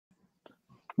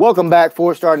Welcome back,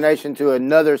 Four Star Nation, to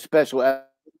another special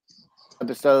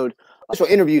episode, special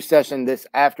interview session this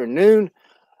afternoon.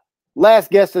 Last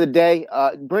guest of the day,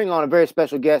 bring on a very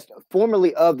special guest,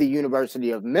 formerly of the University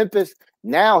of Memphis.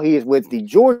 Now he is with the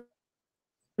Georgia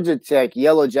Tech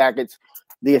Yellow Jackets,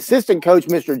 the assistant coach,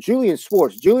 Mr. Julian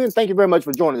Swartz. Julian, thank you very much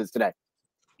for joining us today.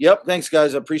 Yep, thanks,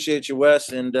 guys. I appreciate you, Wes,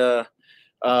 and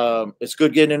it's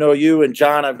good getting to know you. And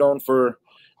John, I've known for,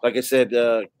 like I said,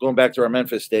 going back to our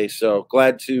Memphis days. So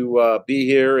glad to be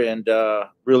here, and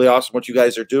really awesome what you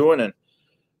guys are doing and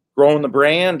growing the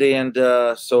brand. And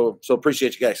so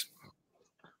appreciate you guys.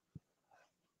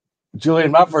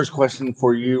 Julian, my first question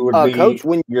for you would be, Coach,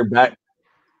 when you're back.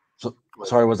 So,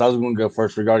 sorry, I was going to go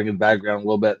first regarding his background a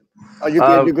little bit. Oh, you're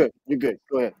good. You're good. You're good.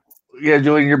 Go ahead. Yeah,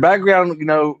 Julian, your background.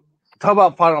 Talk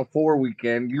about Final Four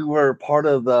weekend. You were part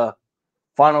of the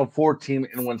Final Four team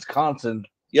in Wisconsin.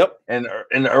 Yep. And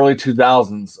in the early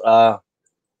 2000s.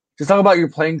 Just talk about your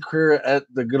playing career at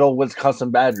the good old Wisconsin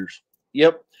Badgers.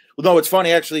 Yep. Well, no, it's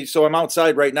funny actually. So I'm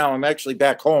outside right now. I'm actually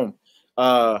back home,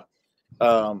 right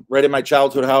in my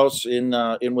childhood house in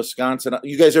Wisconsin.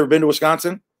 You guys ever been to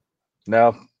Wisconsin?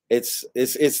 No. It's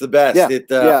the best.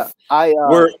 Yeah.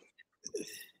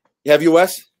 Have you,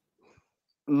 Wes?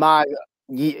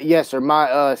 Yes, sir. My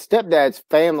stepdad's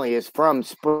family is from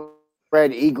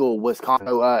Spread Eagle, Wisconsin.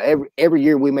 So, every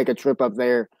year we make a trip up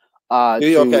there. I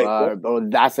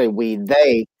say we.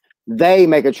 They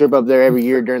make a trip up there every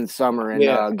year during the summer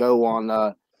and go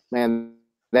on. Man,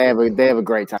 they have a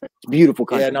great time. It's a beautiful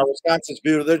country. Yeah, no, Wisconsin's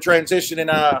beautiful. They're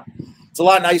transitioning. It's a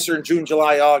lot nicer in June,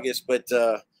 July, August.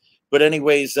 But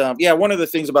anyways, one of the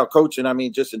things about coaching, I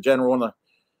mean, just in general, one of the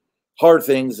hard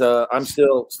things. I'm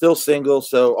still single,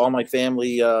 so all my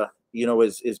family,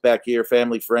 is back here,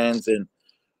 family, friends, and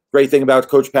great thing about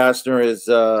Coach Pastner is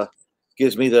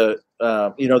gives me the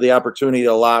the opportunity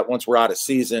a lot once we're out of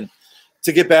season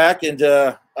to get back and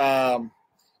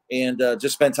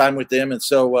just spend time with them. And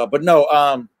so,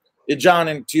 John,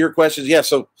 and to your questions,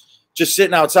 so just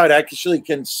sitting outside, I actually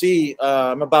can see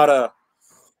I'm about a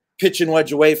pitch and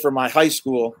wedge away from my high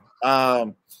school.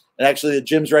 And actually the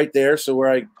gym's right there. So where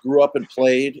I grew up and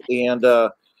played. And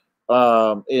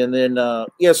then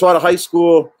so out of high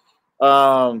school,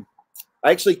 I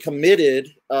actually committed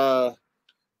to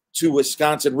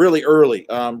Wisconsin really early.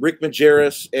 Rick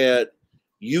Majerus at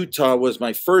Utah was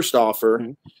my first offer.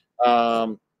 It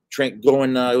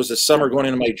was a summer going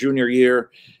into my junior year.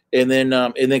 And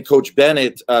then Coach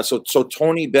Bennett. So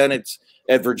Tony Bennett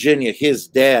at Virginia, his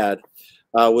dad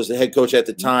was the head coach at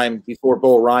the time before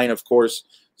Bo Ryan, of course,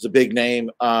 was a big name.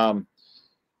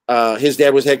 His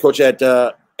dad was head coach at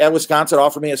Wisconsin,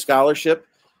 offered me a scholarship.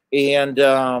 And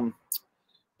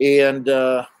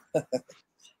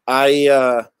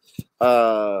I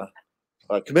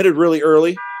committed really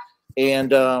early,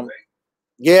 and I'm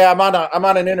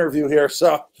on an interview here,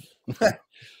 so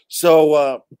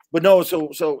so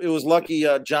it was lucky.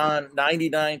 John,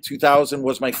 99, 2000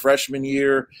 was my freshman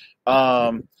year,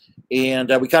 and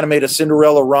we kind of made a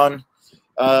Cinderella run,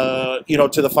 to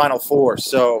the Final Four.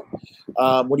 So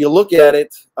when you look at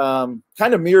it, kind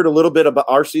of mirrored a little bit about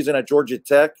our season at Georgia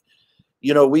Tech.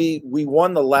 We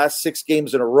won the last 6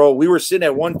 games in a row. We were sitting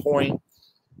at one point,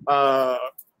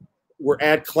 we're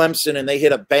at Clemson, and they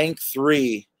hit a bank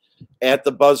 3 at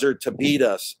the buzzer to beat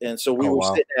us. And so we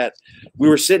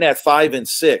were sitting at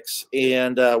 5-6,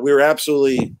 and we were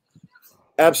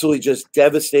absolutely just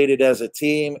devastated as a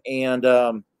team.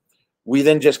 And we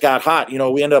then just got hot.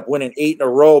 We ended up winning 8 in a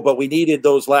row, but we needed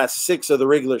those last 6 of the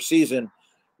regular season.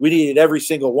 We needed every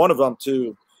single one of them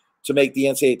to make the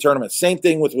NCAA tournament. Same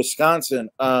thing with Wisconsin.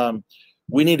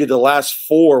 We needed the last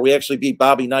 4. We actually beat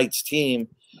Bobby Knight's team,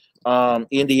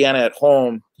 Indiana at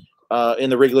home, in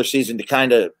the regular season to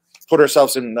kind of put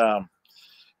ourselves into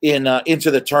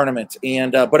the tournament.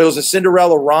 And but it was a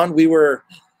Cinderella run. We were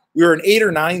an 8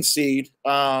 or 9 seed,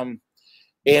 and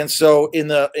so in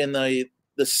the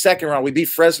second round we beat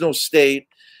Fresno State,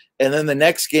 and then the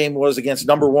next game was against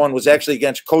number 1, was actually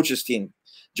against Coach's team.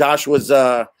 Josh was,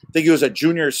 I think he was a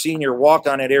junior, senior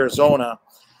walk-on at Arizona.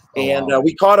 And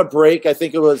we caught a break. I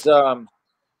think it was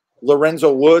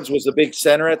Lorenzo Woods was the big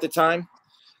center at the time.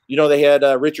 They had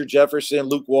Richard Jefferson,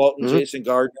 Luke Walton, Jason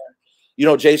Gardner.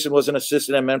 Jason was an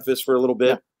assistant at Memphis for a little bit.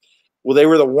 Yeah. Well, they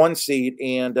were the 1 seed,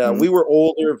 and we were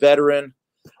older, veteran,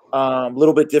 a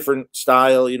little bit different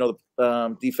style,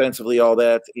 defensively, all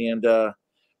that. And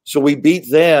so we beat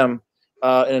them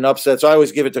in an upset. So I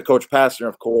always give it to Coach Pastner,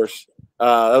 of course.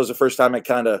 That was the first time I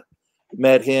kind of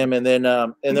met him, and then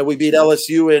we beat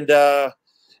LSU in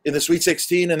the Sweet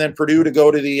 16, and then Purdue to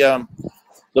go to the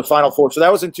Final Four. So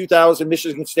that was in 2000.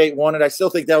 Michigan State won it. I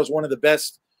still think that was one of the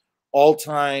best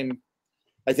all-time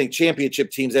I think,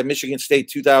 championship teams. At Michigan State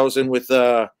 2000 with,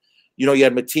 you know, you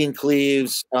had Mateen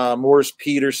Cleaves, Morris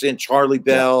Peterson, Charlie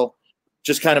Bell,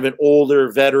 just kind of an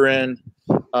older veteran,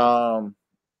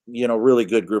 you know, really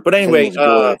good group. But anyway,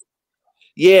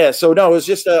 yeah, so no, it was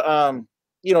just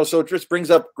you know, so it just brings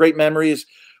up great memories.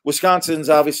 Wisconsin's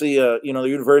obviously, you know, the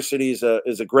university is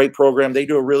a great program. They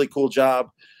do a really cool job.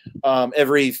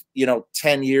 Every, you know,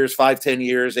 10 years, 5-10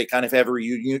 years, they kind of have a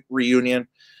reunion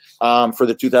for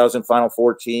the 2000 Final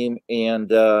Four team.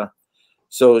 And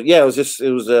so, yeah, it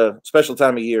was a special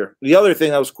time of year. The other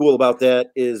thing that was cool about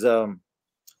that is,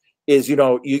 you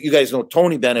know, you guys know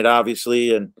Tony Bennett,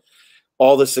 obviously, and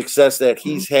all the success that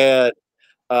he's had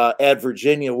at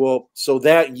Virginia. Well, so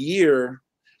that year,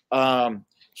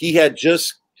 he had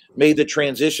just made the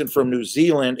transition from New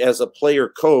Zealand as a player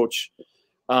coach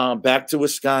back to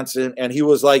Wisconsin, and he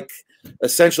was like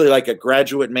essentially like a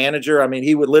graduate manager. I mean,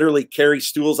 he would literally carry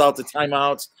stools out to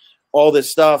timeouts, all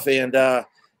this stuff, and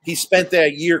he spent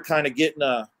that year kind of getting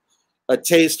a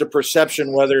taste of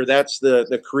perception whether that's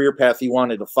the career path he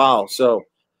wanted to follow. So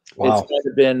it's kind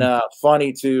of been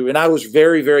funny to, and I was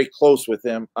very, very close with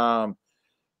him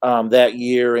that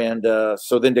year, and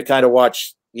so then to kind of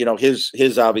watch, you know,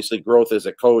 his obviously growth as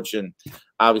a coach, and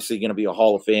obviously going to be a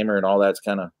Hall of Famer and all that's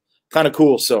kind of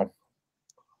cool. So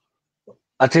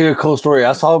I'll tell you a cool story.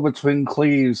 I saw between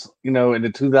Cleaves, you know, in the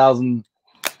 2000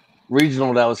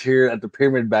 regional that was here at the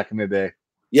Pyramid back in the day.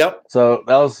 Yep. So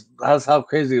that's how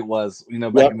crazy it was, you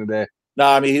know, back in the day. No,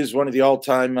 I mean, he's one of the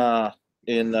all-time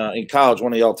in college,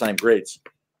 one of the all-time greats.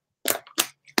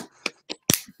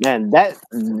 Man, that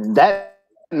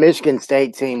Michigan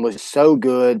State team was so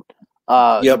good.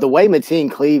 The way Mateen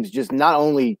Cleaves just not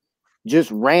only just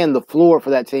ran the floor for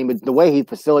that team, but the way he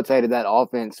facilitated that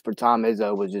offense for Tom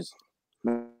Izzo was just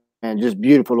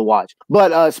beautiful to watch.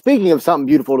 But speaking of something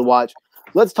beautiful to watch,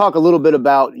 let's talk a little bit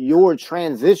about your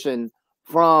transition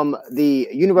from the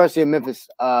University of Memphis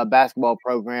basketball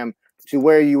program to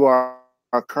where you are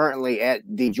currently at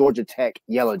the Georgia Tech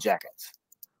Yellow Jackets.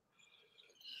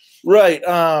 Right.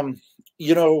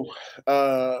 You know,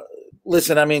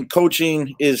 listen, I mean,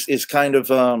 coaching is kind of,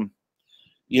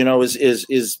 you know,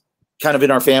 is kind of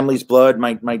in our family's blood.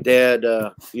 My dad,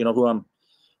 you know, who I'm,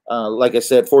 like I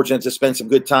said, fortunate to spend some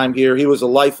good time here. He was a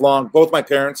both my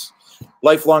parents,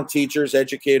 lifelong teachers,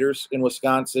 educators in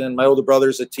Wisconsin. My older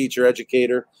brother's a teacher,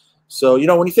 educator. So, you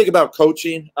know, when you think about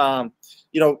coaching,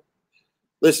 you know,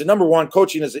 listen, number one,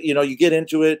 coaching is, you know, you get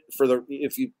into it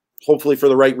hopefully for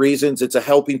the right reasons. It's a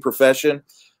helping profession.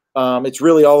 It's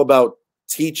really all about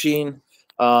teaching,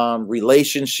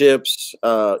 relationships,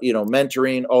 you know,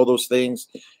 mentoring, all those things.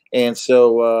 And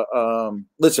so,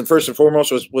 listen, first and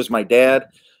foremost was my dad,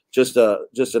 just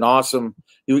an awesome,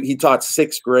 he taught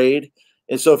 6th grade.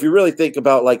 And so if you really think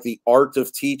about like the art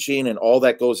of teaching and all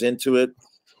that goes into it,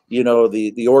 you know,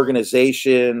 the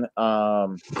organization,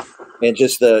 and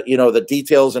just the, you know, the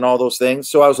details and all those things.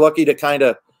 So I was lucky to kind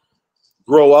of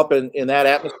grow up in that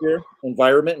atmosphere,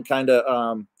 environment, and kind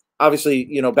of, obviously,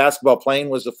 you know, basketball playing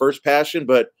was the first passion,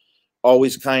 but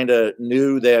always kind of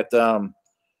knew that,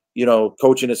 you know,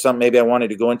 coaching is something maybe I wanted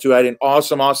to go into. I had an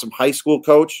awesome high school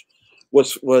coach,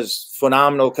 was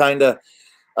phenomenal, kind of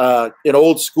an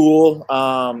old school,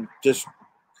 just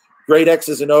great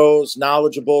X's and O's,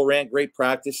 knowledgeable, ran great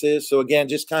practices. So again,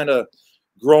 just kind of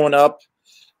growing up,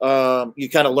 you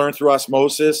kind of learn through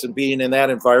osmosis and being in that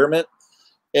environment.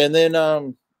 And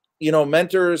then, you know,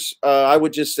 mentors, I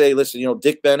would just say, listen, you know,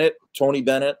 Dick Bennett, Tony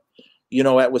Bennett, you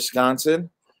know, at Wisconsin.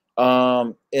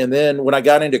 And then when I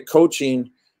got into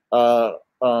coaching,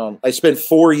 I spent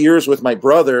 4 years with my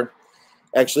brother,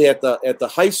 actually at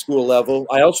the high school level.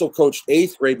 I also coached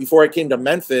 8th grade. Before I came to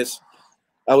Memphis,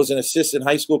 I was an assistant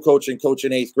high school coach and coach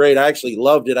in 8th grade. I actually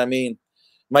loved it. I mean,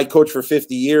 might coach for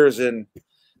 50 years and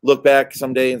look back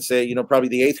someday and say, you know, probably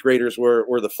the 8th graders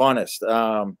were the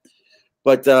funnest.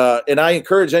 But and I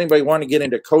encourage anybody wanting to get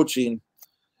into coaching,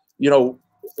 you know,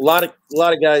 a lot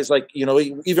of guys, like, you know,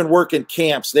 even work in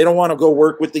camps. They don't want to go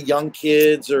work with the young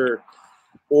kids or,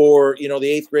 you know,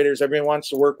 the 8th graders. Everyone wants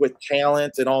to work with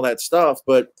talent and all that stuff.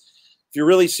 But if you're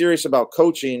really serious about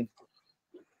coaching,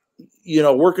 you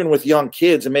know, working with young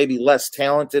kids and maybe less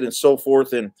talented and so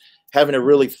forth, and having to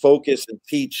really focus and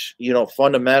teach, you know,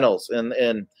 fundamentals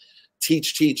and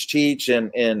teach.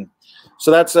 And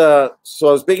so that's, so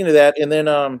I was big into that. And then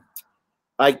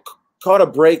I caught a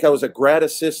break. I was a grad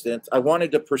assistant. I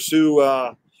wanted to pursue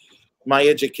my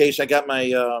education. I got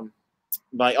my,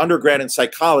 my undergrad in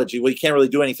psychology. Well, you can't really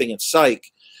do anything in psych.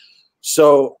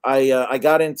 So I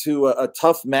got into a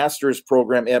tough master's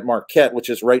program at Marquette, which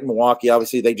is right in Milwaukee.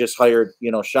 Obviously, they just hired,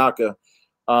 you know, Shaka.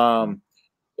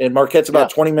 And Marquette's about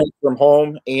 20 minutes from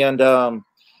home. And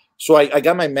So I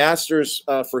got my master's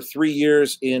for 3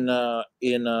 years in a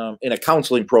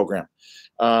counseling program,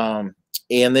 and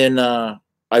then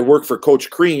I worked for Coach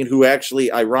Crean, who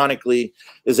actually, ironically,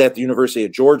 is at the University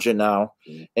of Georgia now,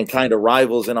 and kind of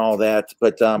rivals and all that.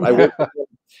 But I worked for him.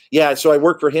 Yeah, so I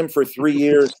worked for him for 3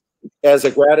 years as a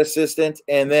grad assistant,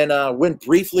 and then went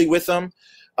briefly with him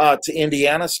to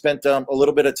Indiana, spent a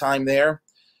little bit of time there,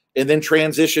 and then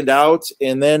transitioned out.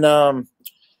 And then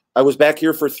I was back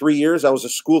here for 3 years. I was a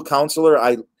school counselor.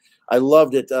 I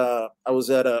loved it. I was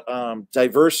at a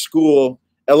diverse school,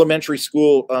 elementary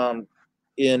school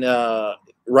in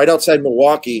right outside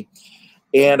Milwaukee,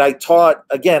 and I taught,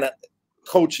 again,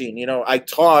 coaching. You know, I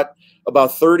taught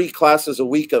about 30 classes a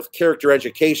week of character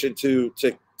education to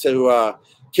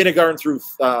kindergarten through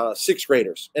 6th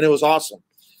graders, and it was awesome.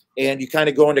 And you kind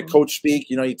of go into coach speak.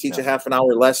 You know, you teach a half an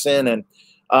hour lesson, and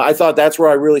I thought that's where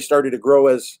I really started to grow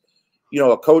as, you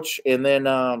know, a coach. And then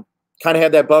kind of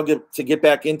had that bug to get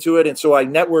back into it, and so I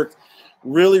networked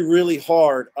really, really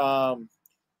hard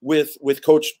with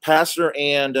Coach Pastner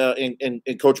and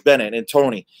Coach Bennett and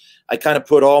Tony. I kind of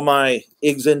put all my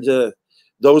eggs into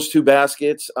those 2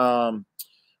 baskets. I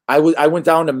went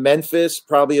down to Memphis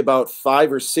probably about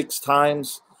 5 or 6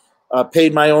 times,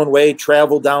 paid my own way,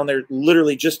 traveled down there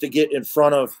literally just to get in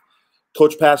front of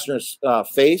Coach Pastner's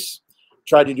face.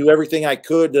 Tried to do everything I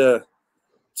could to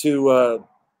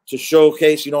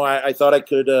showcase. You know, I thought I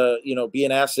could you know, be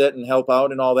an asset and help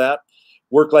out and all that.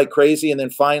 Worked like crazy, and then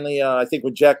finally, I think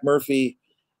when Jack Murphy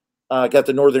got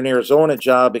the Northern Arizona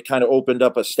job, it kind of opened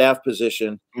up a staff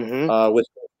position with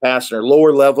Pastner,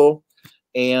 lower level,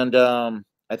 and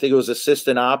I think it was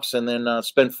assistant ops, and then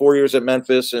spent 4 years at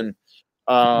Memphis, and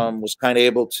was kind of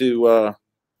able to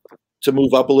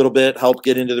move up a little bit, help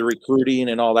get into the recruiting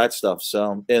and all that stuff.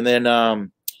 So, and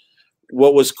then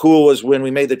what was cool was when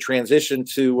we made the transition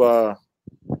to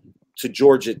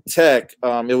Georgia Tech,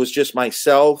 it was just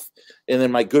myself and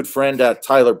then my good friend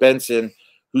Tyler Benson,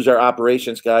 who's our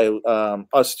operations guy.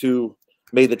 Us two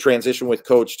made the transition with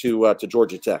Coach to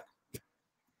Georgia Tech.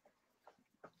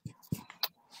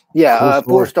 Yeah,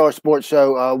 4-Star Sports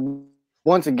Show.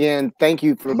 Once again, thank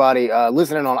you for everybody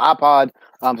listening on Apple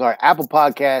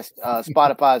Podcast,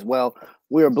 Spotify as well.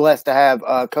 We are blessed to have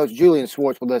Coach Julian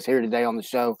Swartz with us here today on the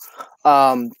show.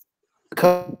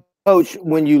 Coach,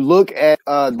 when you look at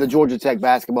the Georgia Tech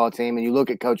basketball team and you look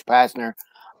at Coach Pastner,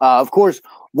 of course,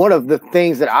 one of the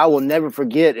things that I will never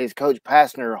forget is Coach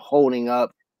Pastner holding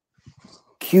up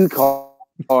cue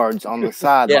cards on the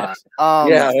sideline.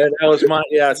 Yeah, that was my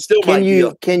it's still my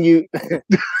deal. Can you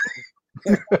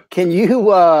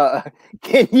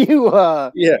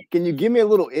give me a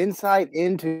little insight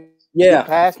into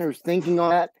Pastner's thinking on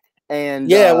that? And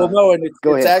well, no, and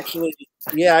it's actually,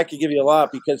 I could give you a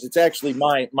lot because it's actually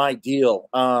my deal.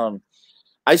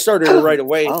 I started it right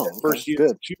away first year,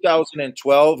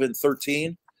 2012 and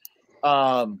 13.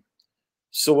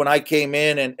 So when I came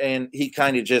in and he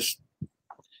kind of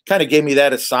gave me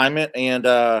that assignment,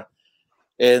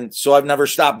 and so I've never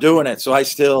stopped doing it. So I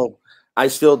still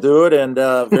do it, and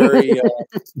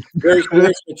very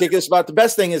meticulous about. The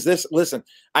best thing is this. Listen,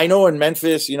 I know in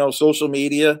Memphis, you know, social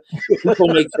media, people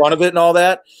make fun of it and all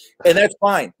that, and that's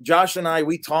fine. Josh and I,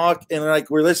 we talk, and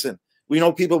listen. We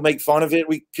know people make fun of it.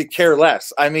 We could care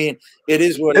less. I mean, it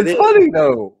is what it is. It's funny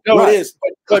though. No, right. It is,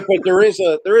 but there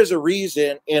is a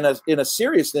reason in a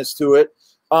seriousness to it.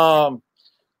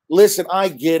 Listen, I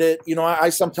get it. You know, I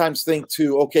sometimes think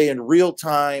too. Okay, in real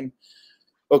time.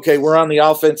 Okay, we're on the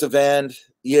offensive end,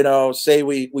 you know, say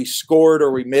we scored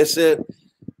or we miss it,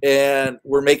 and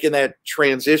we're making that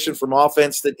transition from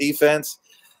offense to defense.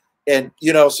 And,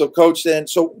 you know, so Coach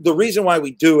so the reason why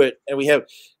we do it, and we have,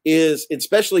 is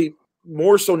especially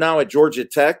more so now at Georgia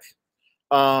Tech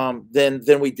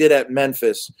than we did at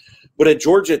Memphis. But at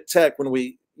Georgia Tech, when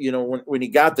he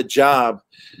got the job,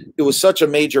 it was such a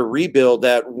major rebuild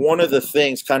that one of the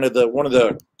things, one of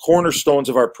the cornerstones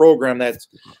of our program that's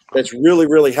really,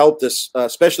 really helped us,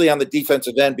 especially on the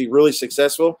defensive end, be really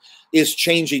successful, is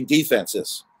changing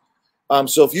defenses.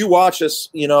 So if you watch us,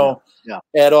 you know,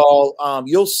 at all,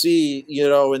 you'll see, you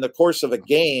know, in the course of a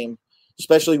game,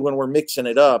 especially when we're mixing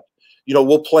it up, you know,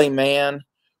 we'll play man,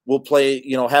 we'll play,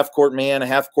 you know, half court man, a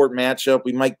half court matchup.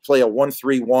 We might play a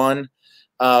 1-3-1.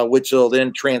 Which will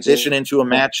then transition into a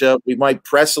matchup. We might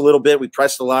press a little bit. We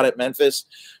pressed a lot at Memphis.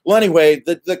 Well, anyway,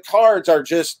 the cards are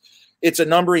just, it's a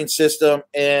numbering system,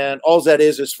 and all that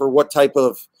is for what type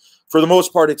of, for the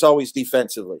most part, it's always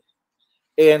defensively.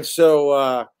 And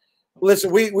so,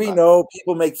 listen, we know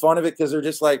people make fun of it because they're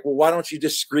just like, well, why don't you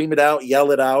just scream it out,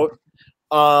 yell it out?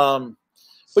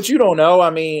 But you don't know. I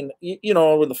mean, you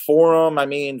know, with the forum,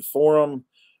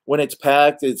 when it's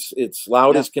packed. It's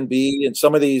loud as can be in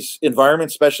some of these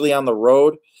environments, especially on the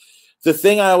road. The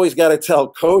thing I always got to tell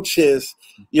coach is,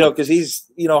 because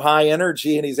he's, high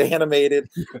energy and he's animated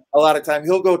a lot of time,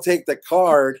 he'll go take the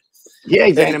card. Yeah,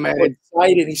 he's animated.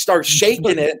 And he starts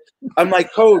shaking it. I'm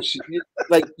like, Coach,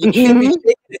 you can't be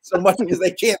shaking it so much because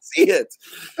they can't see it.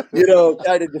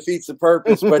 Kind of defeats the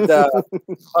purpose. But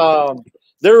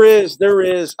there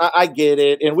is. I get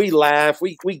it, and we laugh.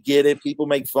 We get it. People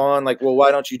make fun. Like, well,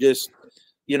 why don't you just,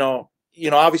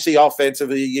 obviously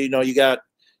offensively, you got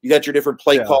your different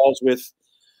play calls with,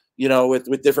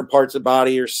 with different parts of the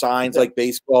body or signs like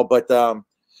baseball, but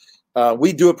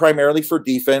we do it primarily for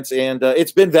defense, and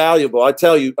it's been valuable. I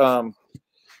tell you, one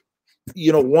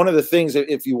of the things,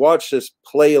 if you watch this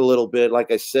play a little bit,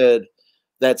 like I said,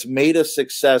 that's made us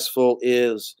successful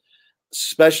is,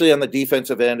 especially on the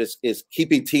defensive end, is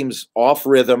keeping teams off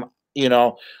rhythm,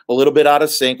 a little bit out of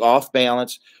sync, off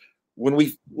balance. When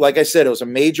like I said, it was a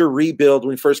major rebuild when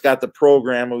we first got the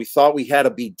program, and we thought we had to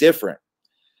be different.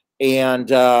 And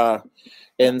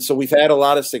so we've had a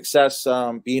lot of success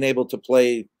being able to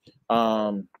play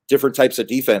different types of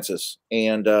defenses.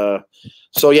 And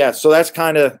so that's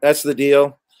the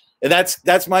deal. And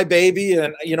that's my baby.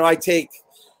 And, I take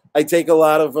a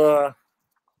lot of,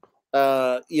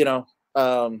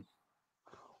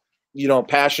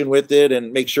 passion with it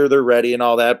and make sure they're ready and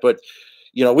all that. But,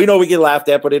 we know we get laughed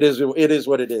at, but it is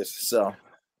what it is. So.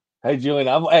 Hey, Julian,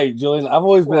 I've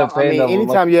always been a fan of him.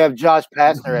 Anytime you have Josh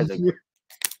Pastner as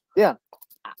a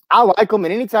I like him.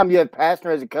 And anytime you have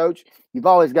Pastner as a coach, you've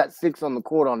always got 6 on the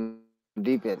court on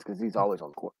defense because he's always on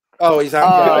the court. Oh, he's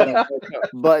on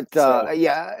but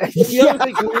yeah.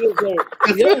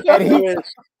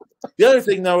 The other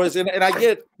thing though is, and I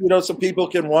get, some people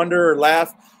can wonder or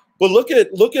laugh, but look at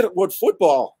what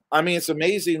football. I mean, it's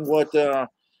amazing what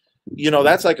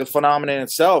that's like a phenomenon in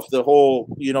itself. The whole,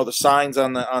 the signs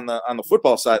on the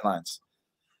football sidelines.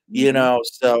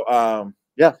 So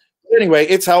yeah. Anyway,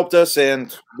 it's helped us,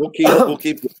 and we'll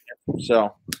keep.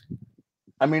 So,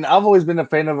 I mean, I've always been a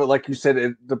fan of it. Like you said,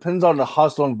 it depends on the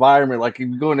hostile environment. Like if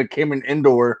you go into Cameron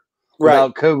Indoor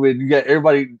without COVID, you got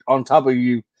everybody on top of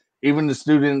you, even the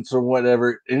students or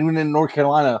whatever. And even in North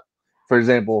Carolina, for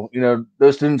example,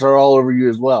 those students are all over you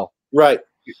as well. Right.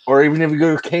 Or even if you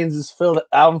go to Kansas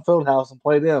Allen Fieldhouse and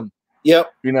play them. Yep.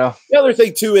 The other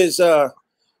thing too is,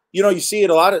 you see it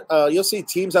a lot of. You'll see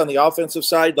teams on the offensive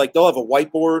side, like they'll have a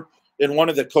whiteboard, and one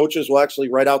of the coaches will actually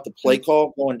write out the play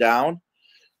call going down.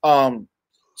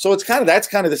 So that's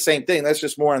kind of the same thing. That's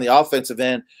just more on the offensive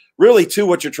end. Really, too,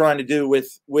 what you're trying to do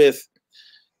with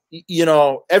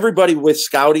everybody with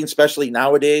scouting, especially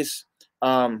nowadays.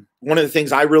 One of the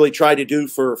things I really try to do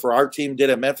for our team did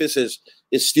at Memphis is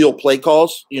steal play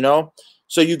calls.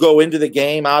 So you go into the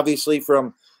game obviously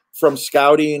from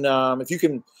scouting. If you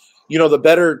can,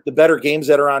 the better games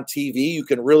that are on TV, you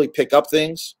can really pick up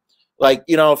things. Like,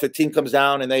 if a team comes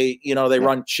down and they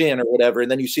run chin or whatever, and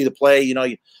then you see the play,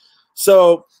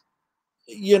 so,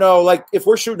 like if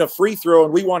we're shooting a free throw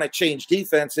and we want to change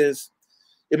defenses,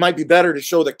 it might be better to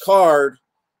show the card,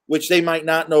 which they might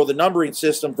not know the numbering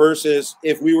system, versus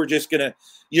if we were just going to,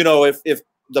 if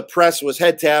the press was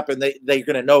head tap and they're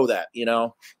going to know that,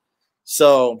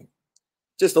 So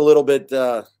just a little bit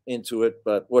into it,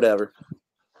 but whatever.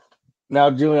 Now,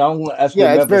 Julian, I'm going to ask you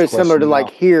it's very similar to like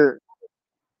here.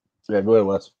 Yeah, go ahead,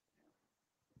 Wes.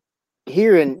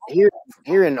 Here in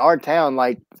our town,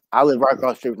 like I live right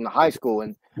across the street from the high school,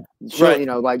 and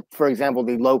like for example,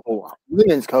 the local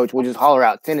women's coach will just holler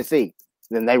out Tennessee.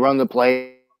 Then they run the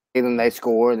play, and then they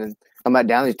score, and then come back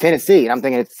down. There's Tennessee, and I'm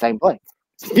thinking it's the same play.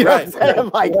 You know what I'm saying? I'm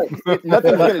like,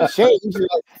 nothing's gonna change.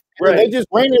 They just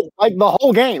ran it like the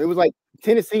whole game. It was like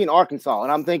Tennessee and Arkansas,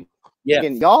 and I'm thinking,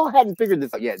 y'all hadn't figured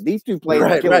this out yet. These two plays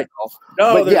are killing y'all.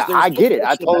 No, but I get it.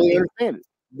 I totally understand it.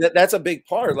 That's a big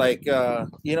part, like and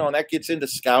that gets into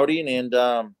scouting,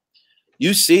 and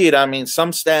you see it. I mean,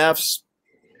 some staffs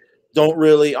aren't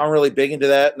really big into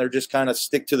that, and they're just kind of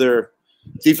stick to their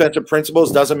defensive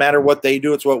principles. Doesn't matter what they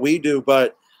do; it's what we do.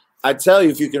 But I tell you,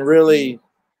 if you can really,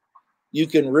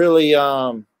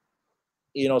 go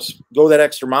that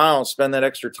extra mile, spend that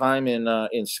extra time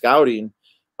in scouting,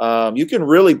 you can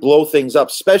really blow things up,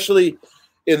 especially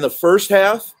in the first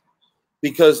half,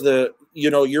 because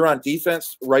you're on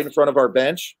defense right in front of our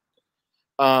bench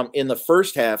in the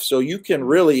first half. So you can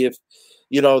really, if,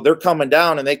 they're coming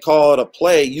down and they call it a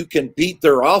play, you can beat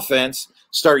their offense,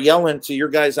 start yelling to your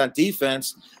guys on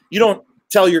defense. You don't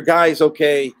tell your guys,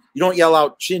 okay, you don't yell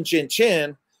out chin, chin,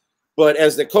 chin, but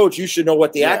as the coach, you should know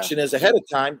what the action is ahead of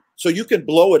time so you can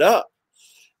blow it up.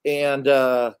 And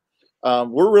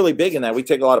we're really big in that. We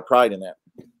take a lot of pride in that.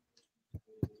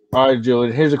 All right,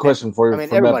 Julian. Here's a question for you, for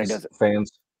everybody Memphis does it.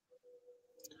 fans.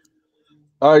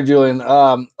 All right, Julian.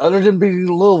 Other than beating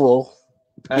Louisville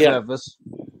at Memphis,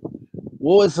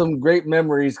 what was some great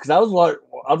memories? Because I was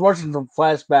watching some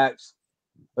flashbacks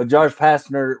of Josh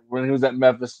Pastner when he was at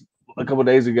Memphis a couple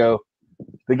days ago.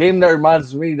 The game that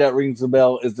reminds me that rings the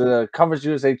bell is the Conference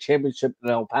USA Championship in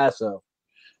El Paso.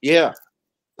 Yeah.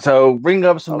 So bring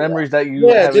up some memories that you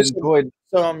have enjoyed.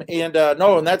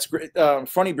 And that's great.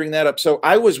 Funny bring that up. So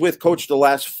I was with Coach the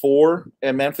last 4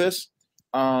 at Memphis.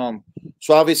 So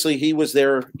obviously he was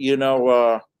there,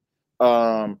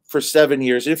 for 7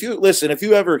 years. If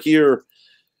you ever hear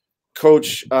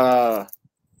Coach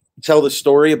tell the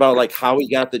story about like how he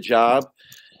got the job,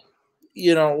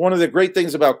 one of the great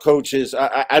things about Coach is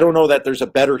I don't know that there's a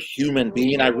better human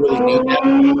being. I really mean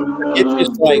that. It's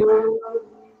just like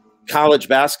college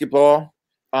basketball,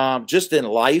 just in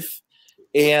life.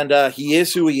 And he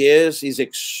is who he is. He's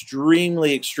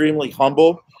extremely, extremely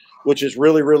humble, which is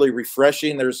really, really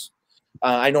refreshing.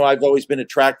 I know I've always been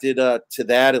attracted to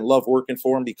that and love working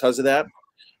for him because of that.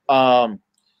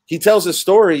 He tells a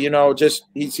story,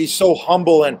 he's so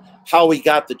humble and how he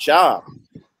got the job.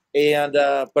 And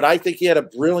but I think he had a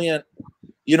brilliant,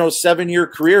 7-year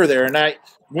career there. And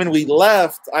when we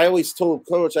left, I always told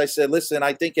Coach, I said, listen,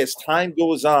 I think as time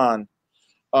goes on,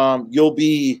 you'll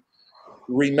be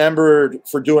remembered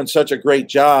for doing such a great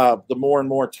job the more and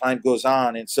more time goes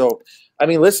on. And so, I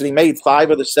mean, listen, he made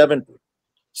 5 of the 7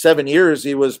 years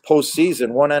he was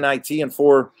postseason, 1 NIT and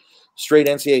 4 straight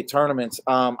NCAA tournaments.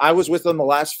 I was with him the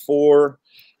last 4.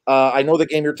 I know the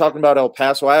game you're talking about, El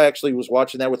Paso. I actually was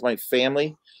watching that with my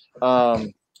family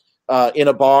in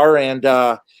a bar, and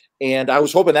I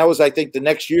was hoping that was, I think, the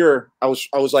next year. I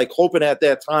was like hoping at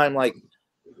that time, like,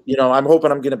 I'm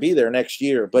hoping I'm going to be there next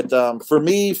year. But for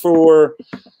me, for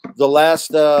the last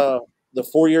the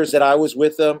 4 years that I was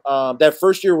with them, that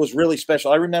first year was really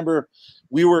special. I remember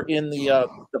we were in the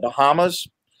Bahamas,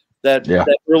 that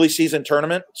early season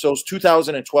tournament. So it was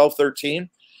 2012-13,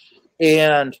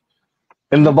 and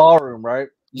in the ballroom, right?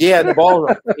 Yeah, in the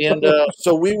ballroom. And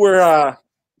so we were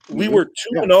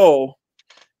 2-0,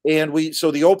 and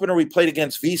so the opener we played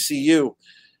against VCU,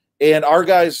 and our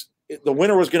guys, the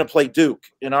winner was going to play Duke,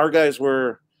 and our guys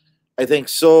were, I think,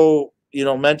 so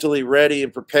mentally ready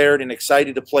and prepared and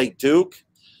excited to play Duke,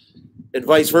 and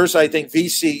vice versa. I think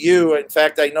VCU. In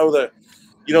fact, I know the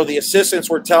assistants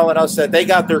were telling us that they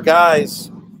got their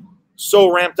guys so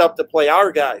ramped up to play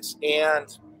our guys,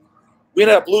 and we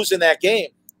ended up losing that game.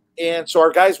 And so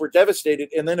our guys were devastated,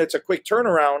 and then it's a quick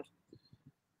turnaround,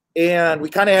 and we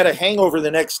kind of had a hangover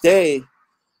the next day,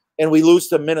 and we lose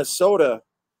to Minnesota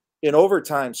in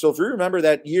overtime. So if you remember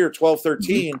that year,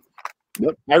 12-13,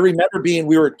 I remember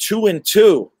we were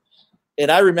 2-2,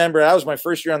 and I remember that was my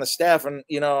first year on the staff, and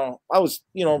I was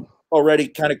already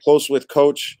kind of close with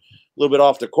Coach, a little bit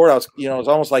off the court. I was it was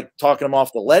almost like talking him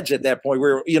off the ledge at that point.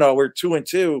 We're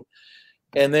 2-2.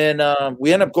 And then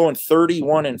we ended up going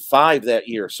 31-5 that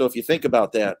year. So if you think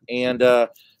about that, and that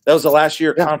was the last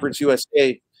year of Conference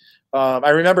USA. I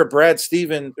remember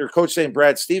Coach saying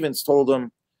Brad Stevens told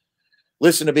him,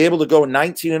 listen, to be able to go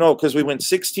 19-0, because we went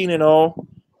 16-0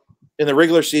 in the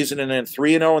regular season and then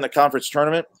 3-0 in the conference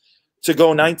tournament, to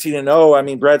go 19-0. I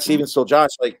mean, Brad Stevens told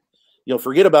Josh, like,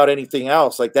 forget about anything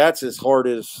else. Like, that's as hard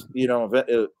as,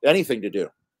 anything to do.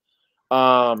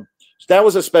 So that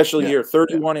was a special year,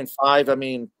 31-5. I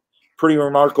mean, pretty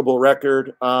remarkable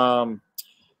record. And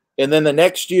then the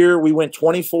next year we went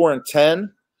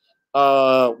 24-10,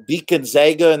 beat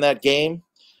Gonzaga in that game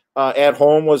at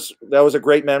home. That was a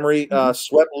great memory.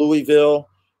 Swept Louisville.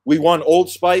 We won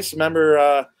Old Spice. Remember?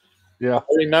 I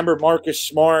remember Marcus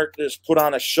Smart just put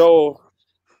on a show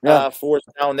for us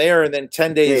down there, and then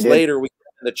 10 days later we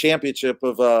got the championship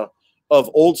of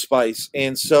Old Spice.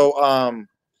 And so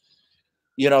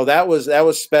that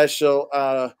was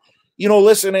special.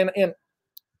 Listen, and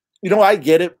I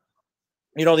get it.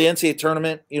 The NCAA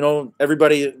tournament,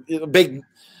 everybody, a big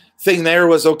thing there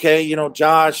was, okay,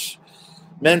 Josh,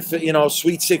 Memphis,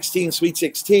 Sweet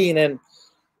 16, and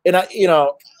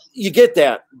you get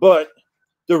that. But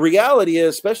the reality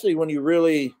is, especially when you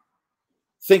really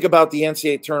think about the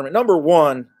NCAA tournament, number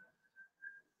one,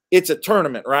 it's a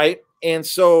tournament, right? And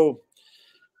so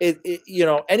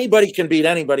anybody can beat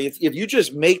anybody. If you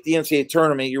just make the NCAA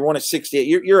tournament, you're one of 68,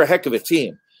 you're a heck of a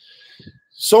team.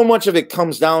 So much of it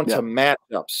comes down to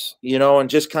matchups, and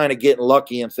just kind of getting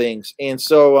lucky and things. And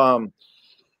so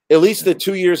at least the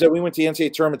 2 years that we went to the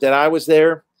NCAA tournament that I was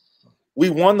there, we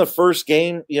won the first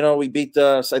game. We beat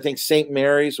I think St.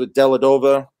 Mary's with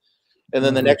Deladova, and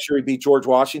then the next year we beat George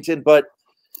Washington. But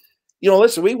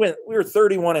listen, we were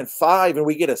 31-5, and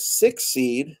we get a 6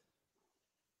 seed.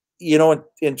 you know,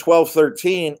 in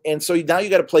 12-13. And so now you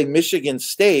got to play Michigan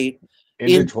State in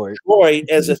Detroit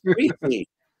as a 3 seed.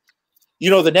 You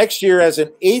know, the next year as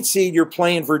an 8 seed, you're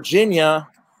playing Virginia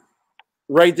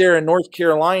right there in North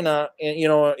Carolina. And, you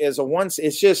know, as a 1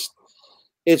 seed,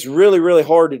 it's really, really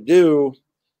hard to do.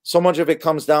 So much of it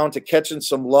comes down to catching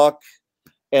some luck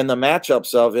and the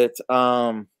matchups of it.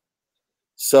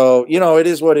 So, you know, it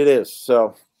is what it is.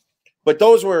 So, but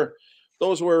those were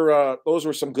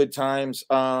some good times.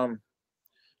 And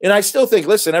I still think,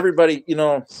 listen, everybody, you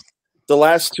know, the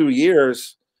last 2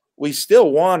 years, we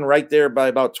still won right there by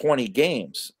about 20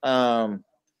 games.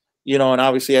 You know, and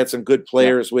obviously had some good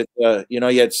players with, you know,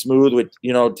 you had Smooth with,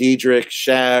 you know, Diedrich,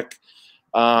 Shaq,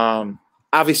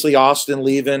 obviously Austin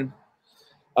leaving.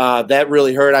 That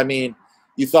really hurt. I mean,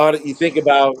 you think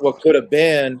about what could have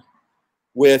been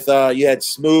with, you had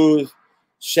Smooth,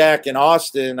 Shaq, and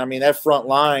Austin. I mean, that front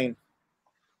line,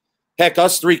 heck,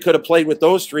 us three could have played with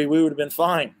those three. We would have been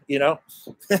fine, you know?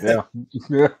 Yeah.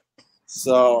 Yeah.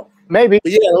 So maybe.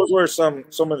 But yeah, those were some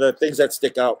of the things that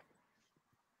stick out.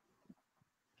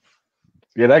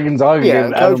 Yeah, that Gonzaga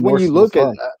game. Coach, when you look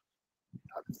at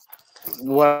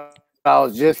what I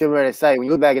was just getting ready to say, when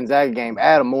you look back at Gonzaga game,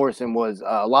 Adam Morrison was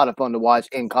a lot of fun to watch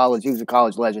in college. He was a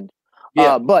college legend.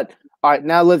 Yeah. But all right,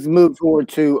 now let's move forward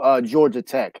to Georgia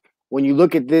Tech. When you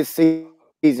look at this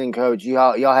season, Coach,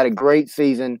 y'all had a great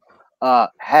season,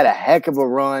 had a heck of a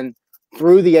run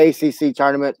through the ACC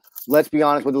tournament. Let's be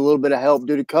honest, with a little bit of help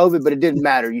due to COVID, but it didn't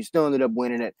matter. You still ended up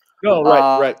winning it. No,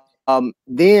 right.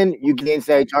 Then you get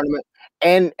the NCAA tournament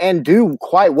and do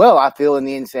quite well, I feel, in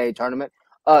the NCAA tournament.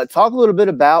 Talk a little bit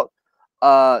about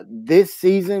this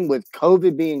season with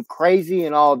COVID being crazy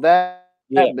and all that.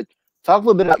 Yeah. But talk a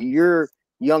little bit about your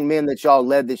young men that y'all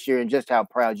led this year and just how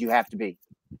proud you have to be.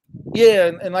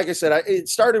 Yeah, and like I said, it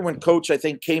started when Coach, I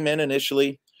think, came in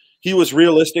initially. He was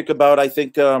realistic about, I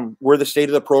think, where the state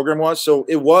of the program was. So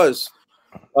it was,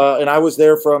 and I was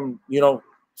there from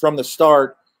the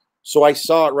start. So I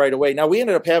saw it right away. Now, we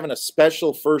ended up having a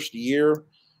special first year.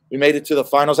 We made it to the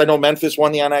finals. I know Memphis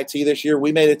won the NIT this year.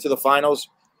 We made it to the finals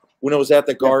when it was at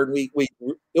the Garden. It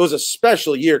was a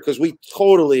special year because we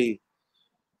totally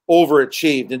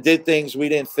overachieved and did things we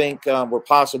didn't think were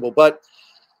possible. But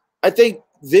I think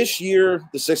this year,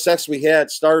 the success we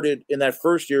had started in that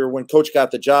first year when Coach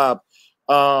got the job.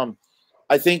 I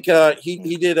think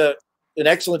he did an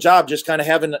excellent job just kind of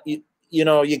having,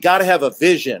 you got to have a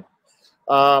vision.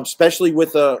 Especially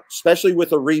with a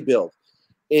rebuild.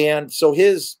 And so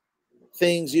his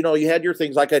things, you had your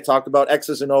things like I talked about,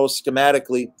 X's and O's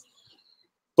schematically.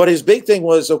 But his big thing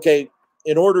was, okay,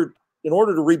 in order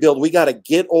to rebuild, we got to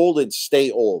get old and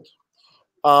stay old.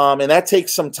 And that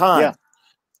takes some time. Yeah.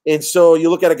 And so you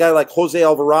look at a guy like Jose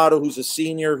Alvarado, who's a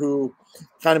senior who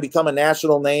kind of become a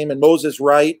national name, and Moses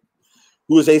Wright,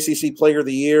 who was ACC Player of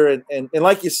the Year. And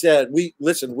like you said,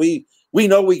 we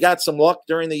know we got some luck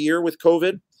during the year with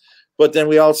COVID, but then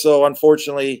we also,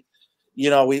 unfortunately, we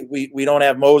don't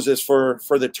have Moses for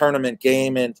the tournament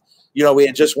game. And, we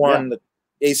had just won the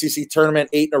ACC tournament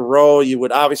 8 in a row. You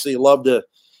would obviously love to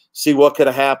see what could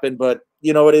have happened, but,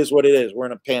 it is what it is. We're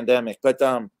in a pandemic.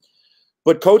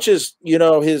 But Coach's,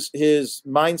 his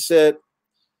mindset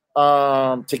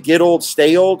to get old,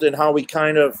 stay old, and how we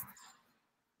kind of,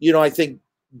 I think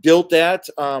built that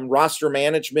roster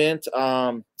management.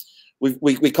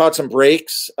 We caught some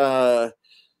breaks.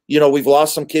 We've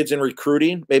lost some kids in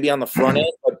recruiting, maybe on the front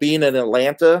end, but being in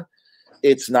Atlanta,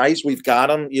 it's nice. We've got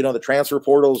them. The transfer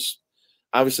portal's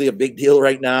obviously a big deal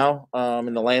right now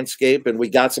in the landscape, and we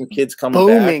got some kids coming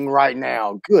booming back. Right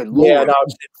now. Good Lord. Yeah, no,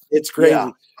 it's crazy.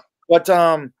 Yeah. But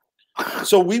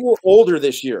so we were older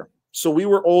this year.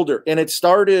 And it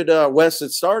started,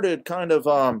 Wes, kind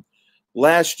of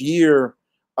last year,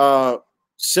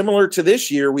 similar to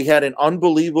this year. We had an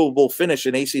unbelievable finish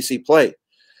in ACC play.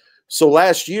 So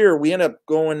last year we ended up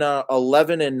going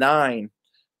 11-9,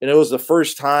 and it was the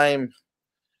first time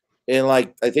in I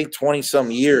think 20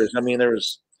 some years. I mean,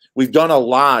 we've done a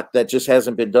lot that just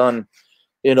hasn't been done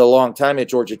in a long time at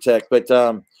Georgia Tech. But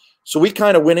so we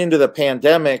kind of went into the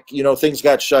pandemic. Things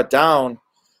got shut down.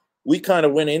 We kind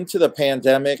of went into the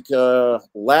pandemic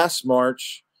last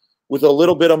March with a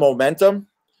little bit of momentum.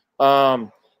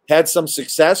 Had some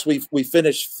success. We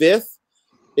finished 5th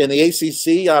in the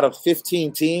ACC out of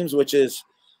 15 teams, which is,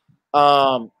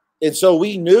 and so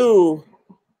we knew,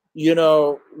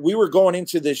 we were going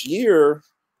into this year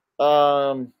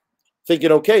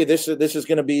thinking, okay, this is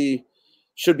going to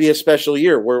should be a special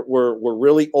year. We're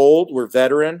really old. We're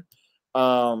veteran.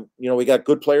 We got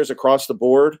good players across the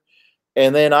board,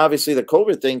 and then obviously the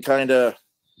COVID thing kind of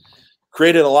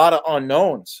created a lot of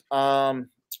unknowns.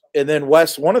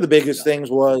 Wes, one of the biggest things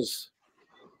was,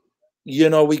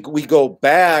 we go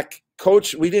back,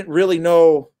 coach, we didn't really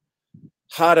know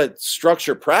how to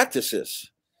structure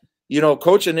practices.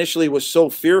 Coach initially was so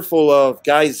fearful of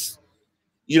guys,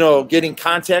 getting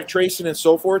contact tracing and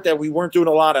so forth that we weren't doing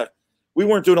a lot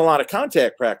of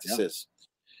contact practices.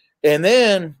 Yeah. And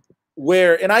then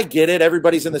and I get it,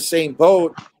 everybody's in the same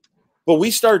boat, but we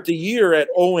start the year at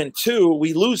 0-2.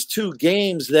 We lose 2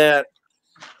 games that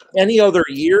any other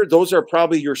year, those are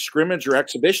probably your scrimmage or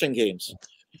exhibition games.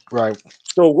 Right.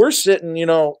 So we're sitting,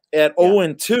 at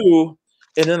 0-2,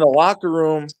 and in the locker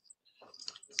room,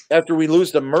 after we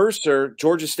lose to Mercer,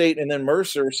 Georgia State, and then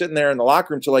Mercer, sitting there in the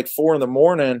locker room till like 4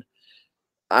 a.m.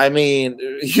 I mean,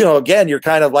 again, you're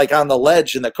kind of like on the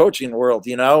ledge in the coaching world,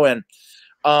 and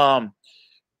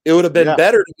it would have been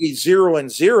better to be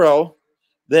 0-0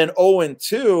 than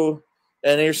 0-2.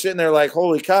 And you're sitting there like,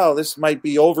 holy cow, this might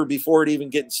be over before it even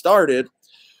getting started.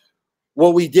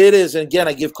 What we did is, and again,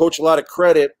 I give Coach a lot of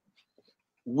credit,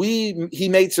 he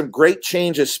made some great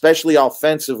changes, especially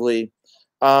offensively.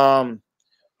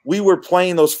 We were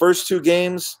playing those first 2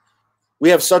 games. We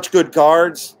have such good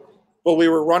guards, but we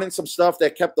were running some stuff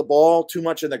that kept the ball too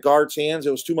much in the guards' hands.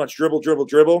 It was too much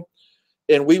dribble.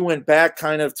 And we went back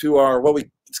kind of to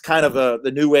it's kind of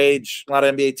the new age, a lot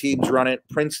of NBA teams run it,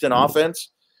 Princeton offense,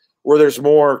 where there's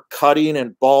more cutting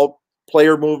and ball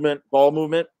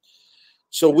movement.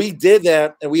 So we did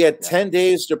that, and we had 10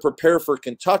 days to prepare for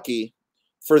Kentucky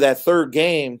for that 3rd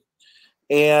game.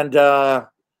 And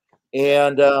we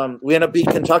ended up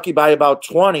beating Kentucky by about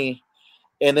 20,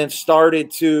 and then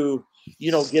started to,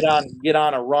 get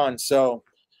on a run. So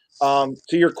to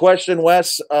your question,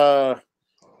 Wes,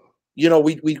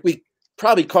 we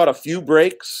probably caught a few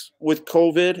breaks with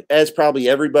COVID, as probably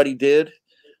everybody did.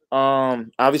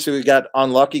 Obviously, we got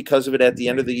unlucky because of it at the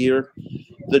end of the year.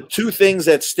 The 2 things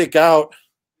that stick out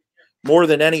more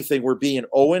than anything were being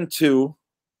 0-2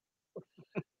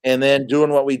 and then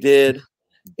doing what we did,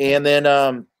 and then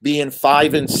being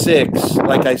 5-6,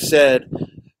 like I said,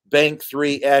 bank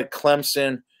 3 at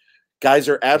Clemson. Guys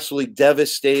are absolutely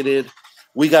devastated.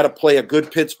 We got to play a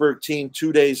good Pittsburgh team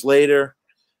 2 days later.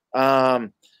 I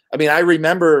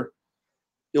remember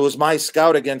it was my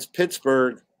scout against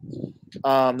Pittsburgh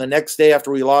the next day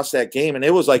after we lost that game, and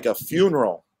it was like a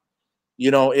funeral,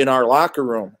 in our locker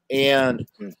room. And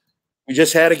we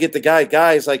just had to get the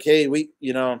guys like, hey, we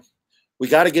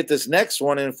got to get this next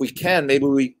one, and if we can,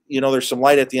 maybe there's some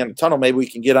light at the end of the tunnel. Maybe we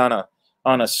can get on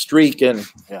a streak, and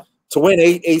to win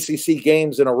 8 ACC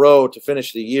games in a row to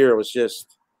finish the year was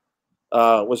just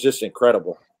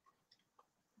incredible.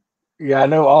 Yeah, I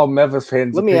know all Memphis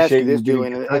fans. Let me ask you this,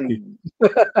 Julian.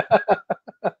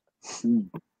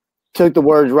 Took the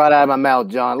words right out of my mouth,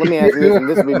 John. Let me ask you this, and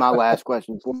this will be my last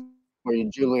question for you,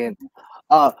 Julian.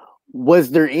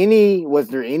 Was there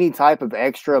any type of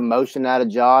extra emotion out of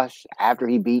Josh after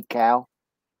he beat Cal?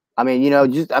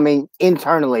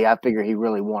 Internally, I figure he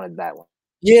really wanted that one.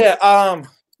 Yeah.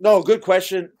 No, good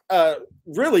question.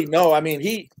 Really, no.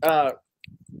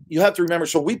 You have to remember.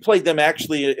 So we played them.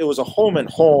 Actually, it was a home and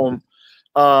home.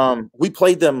 We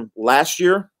played them last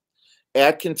year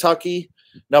at Kentucky.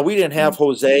 Now we didn't have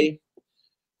Jose,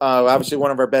 obviously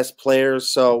one of our best players.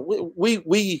 So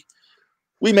we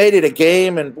made it a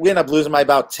game, and we ended up losing by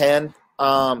about 10.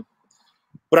 But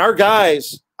our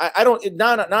guys, I don't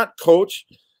not coach,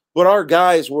 but our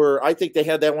guys were. I think they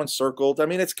had that one circled.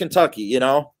 It's Kentucky,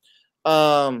 Yeah.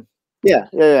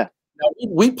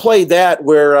 We played that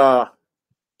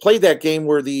game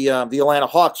where the Atlanta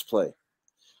Hawks play.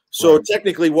 So it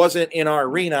technically wasn't in our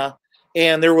arena,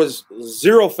 and there was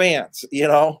 0 fans,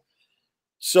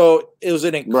 So it was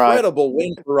an incredible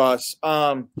win for us.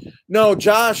 No,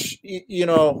 Josh,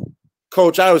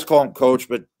 Coach, I always call him Coach,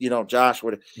 but Josh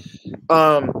would.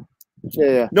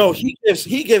 No,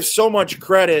 he gives so much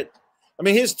credit.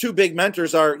 His 2 big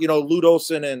mentors are Lute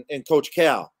Olson and Coach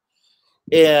Cal,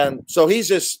 and so he's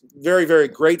just very, very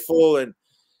grateful and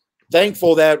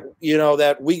thankful that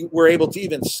that we were able to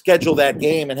even schedule that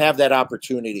game and have that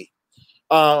opportunity.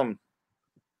 So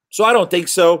I don't think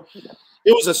so.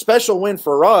 It was a special win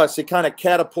for us. It kind of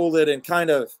catapulted, and kind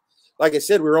of, like I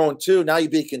said, we were 0-2. Now you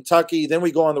beat Kentucky. Then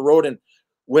we go on the road and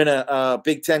win a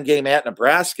Big Ten game at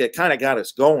Nebraska. It kind of got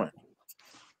us going.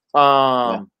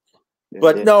 But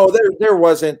no, there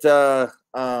wasn't.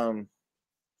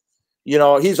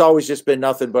 He's always just been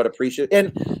nothing but appreciative.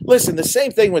 And listen, the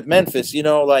same thing with Memphis.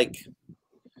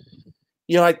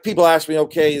 People ask me,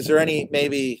 okay, is there any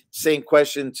maybe same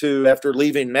question to after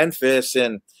leaving Memphis?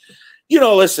 And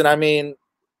listen,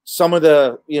 some of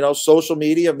the social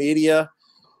media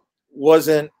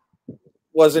wasn't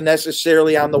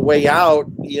necessarily on the way out.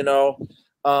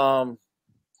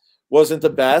 wasn't the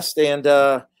best. And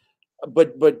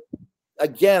but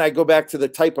again, I go back to the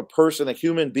type of person, the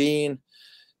human being,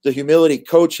 the humility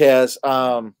Coach has.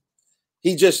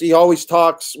 He always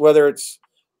talks, whether it's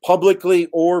publicly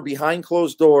or behind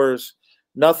closed doors,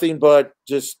 nothing but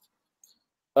just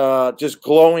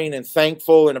glowing and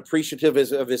thankful and appreciative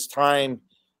of his time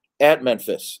at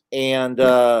Memphis. And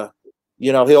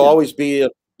he'll always be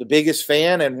the biggest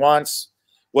fan and wants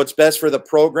what's best for the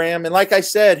program. And like I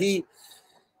said, he's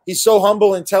so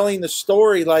humble in telling the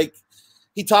story. Like,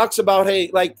 he talks about, hey,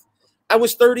 like, I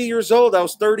was 30 years old. I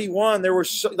was 31. There were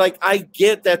I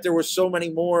get that there were so many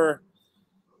more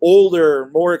older,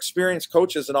 more experienced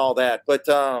coaches and all that. But,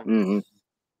 I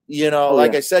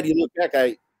said, you look back,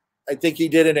 I think he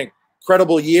did an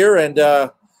incredible year. And,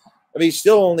 he's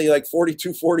still only like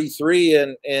 42,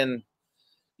 43. And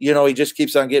he just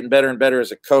keeps on getting better and better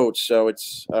as a coach. So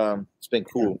it's been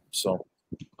cool. So.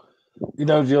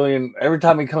 Julian, every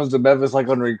time he comes to Memphis, like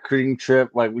on a recruiting trip,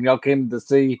 like when y'all came to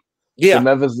see the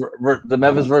Memphis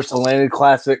versus Atlanta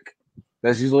Classic,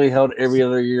 that's usually held every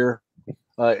other year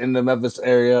in the Memphis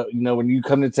area. When you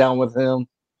come to town with him,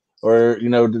 or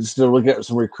just to look at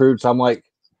some recruits, I'm like,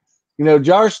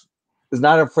 Josh is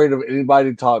not afraid of anybody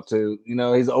to talk to.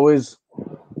 He's always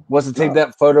wants to take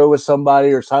that photo with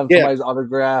somebody or sign somebody's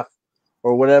autograph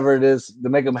or whatever it is to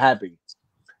make them happy.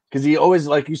 Because he always,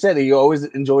 like you said, he always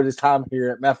enjoyed his time here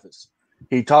at Memphis.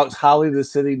 He talks highly of the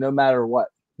city no matter what.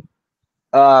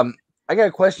 I got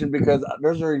a question because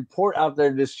there's a report out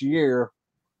there this year.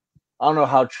 I don't know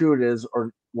how true it is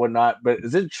or whatnot, but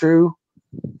is it true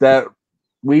that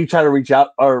we try to reach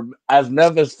out, or as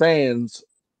Memphis fans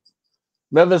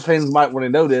might want to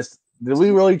know this, did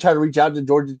we really try to reach out to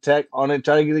Georgia Tech on it,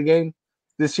 try to get a game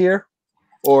this year?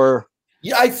 Or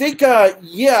I think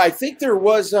there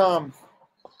was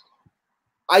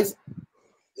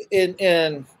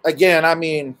and again, I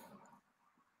mean,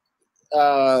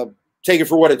 take it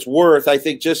for what it's worth. I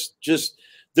think just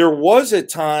there was a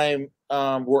time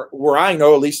where I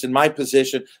know, at least in my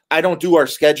position, I don't do our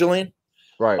scheduling.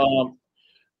 Right.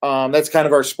 That's kind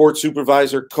of our sports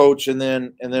supervisor, coach, and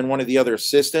then one of the other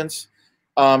assistants.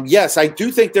 Yes, I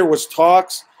do think there was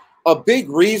talks. A big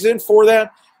reason for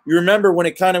that, you remember when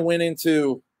it kind of went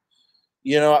into,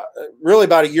 really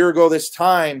about a year ago this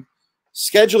time,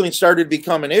 scheduling started to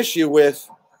become an issue with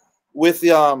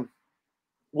the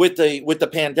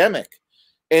pandemic.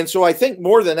 And so I think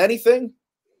more than anything,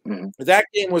 that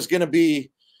game was going to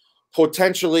be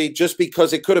potentially, just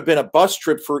because it could have been a bus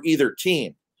trip for either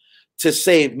team to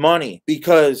save money.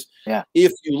 Because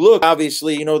if you look,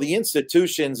 obviously, the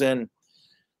institutions and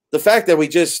the fact that we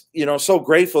just, so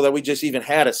grateful that we just even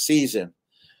had a season,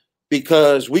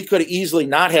 because we could have easily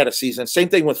not had a season. Same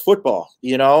thing with football,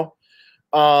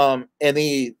 and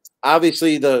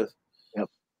obviously the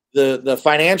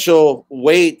financial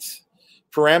weight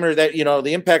parameter that,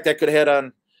 the impact that could have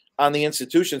had on the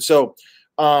institution. So,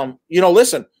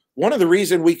 listen, one of the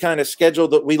reasons we kind of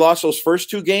scheduled that we lost those first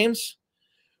two games,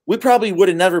 we probably would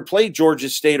have never played Georgia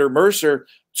State or Mercer,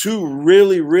 two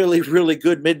really, really, really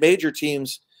good mid-major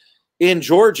teams in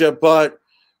Georgia. But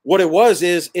what it was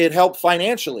is it helped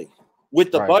financially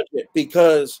with the budget,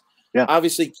 because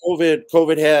obviously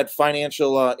COVID had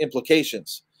financial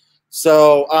implications.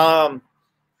 So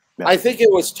I think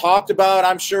it was talked about.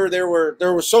 I'm sure there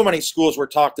were so many schools were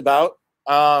talked about.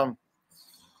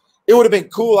 It would have been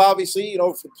cool, obviously,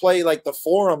 to play like the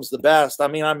Forum's the best. I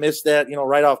mean, I missed that,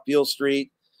 right off Beale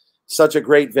Street, such a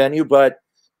great venue. But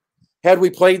had we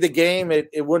played the game,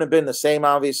 it wouldn't have been the same,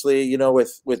 obviously,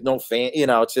 with no fan. It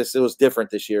was different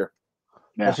this year.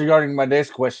 Yeah. That's regarding my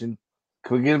next question.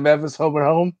 Can we get Memphis home and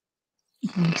home?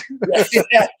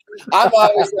 I'm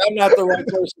not the right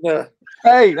person to.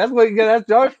 Hey, that's what you got. That's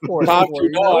Josh for. I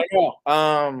know.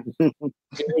 It would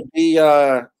be.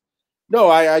 No,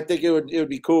 I think it would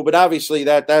be cool, but obviously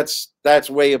that's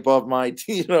way above my.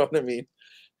 You know what I mean?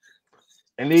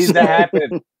 It needs to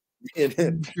happen.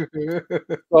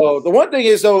 So the one thing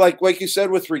is, though, like you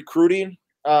said with recruiting,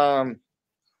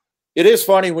 it is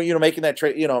funny when making that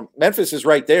trade. Memphis is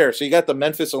right there, so you got the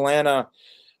Memphis Atlanta.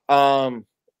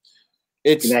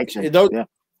 It's connection. And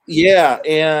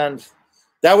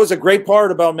that was a great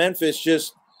part about Memphis.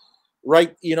 Just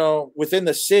right, within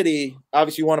the city.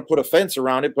 Obviously, you want to put a fence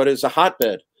around it, but it's a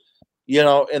hotbed.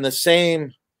 And the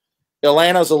same.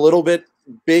 Atlanta's a little bit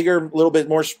bigger, a little bit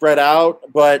more spread out,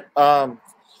 but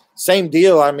same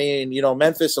deal. I mean,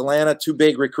 Memphis, Atlanta, two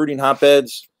big recruiting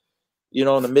hotbeds. In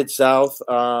the Mid-South.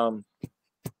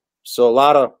 So a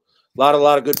lot of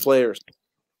good players.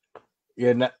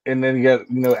 Yeah, and then you got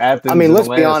Athens. I mean, let's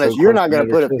be honest. You're not going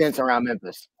to put a fence around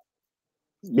Memphis.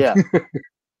 Yeah.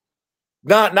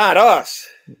 Not us.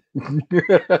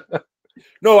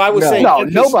 No, I would say no.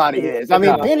 Nobody is. I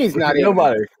mean, Penny's not in.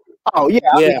 Nobody. Oh yeah.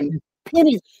 Yeah. I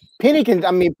mean, Penny can.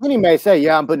 I mean, Penny may say,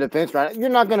 "Yeah, I'm putting a fence around it." You're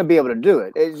not going to be able to do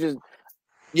it. It's just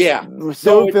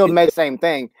Silverfield makes the same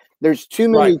thing. There's too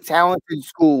many talented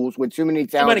schools with too many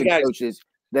talented coaches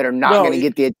that are not going to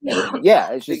get the attention.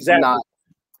 Yeah, it's just not.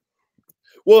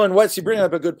 Well, and Wes, you bring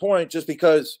up a good point, just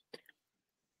because,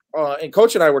 and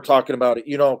Coach and I were talking about it,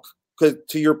 because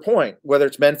to your point, whether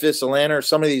it's Memphis, Atlanta, or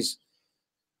some of these,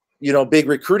 big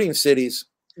recruiting cities,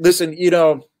 listen, it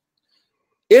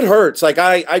hurts. Like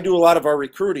I do a lot of our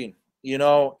recruiting,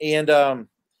 and,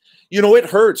 it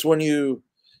hurts when you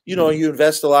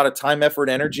invest a lot of time, effort,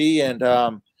 energy,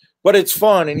 and, but it's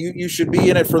fun, and you should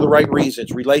be in it for the right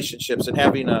reasons, relationships, and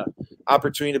having an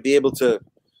opportunity to be able to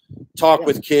talk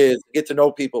with kids, get to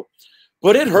know people.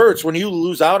 But it hurts when you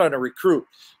lose out on a recruit.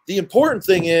 The important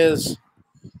thing is,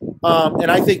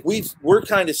 and I think we're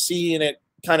kind of seeing it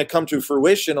kind of come to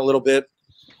fruition a little bit.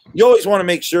 You always want to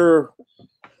make sure,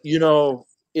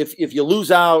 if you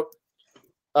lose out,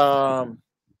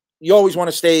 you always want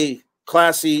to stay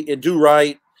classy and do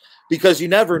right, because you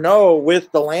never know with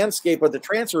the landscape of the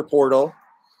transfer portal,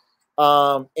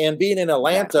 and being in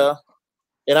Atlanta,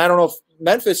 and I don't know if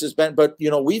Memphis has been, but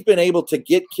we've been able to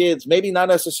get kids, maybe not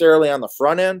necessarily on the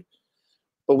front end,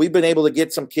 but we've been able to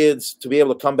get some kids to be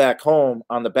able to come back home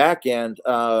on the back end,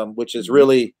 which has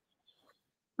really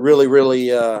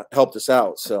helped us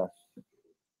out. So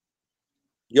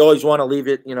you always want to leave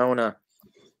it,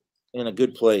 in a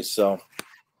good place. So,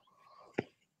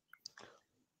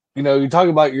 you talk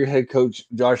about your head coach,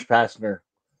 Josh Pastner.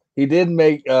 He did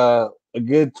make a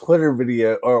good Twitter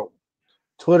video or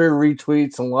Twitter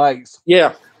retweets and likes.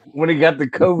 Yeah. When he got the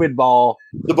COVID ball.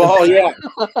 The ball, yeah.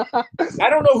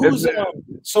 I don't know who's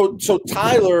so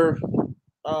Tyler,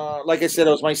 like I said,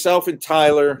 it was myself and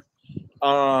Tyler,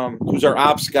 who's our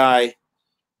ops guy.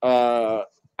 I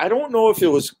don't know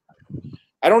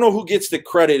who gets the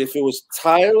credit, if it was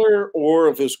Tyler or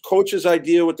if it was Coach's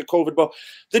idea with the COVID ball.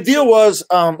 The deal was,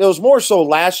 it was more so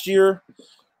last year.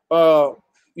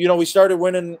 We started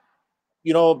winning,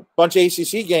 a bunch of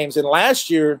ACC games. And last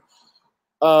year,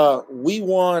 we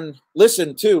won.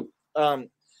 Listen, too, I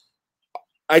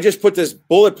just put this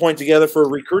bullet point together for a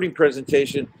recruiting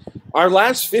presentation. Our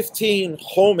last 15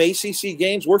 home ACC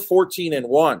games, we're 14-1.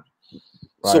 Right.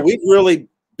 So we've really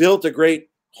built a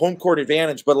great home court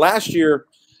advantage. But last year,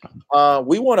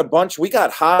 we won a bunch. We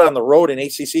got hot on the road in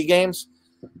ACC games.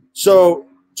 So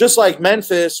just like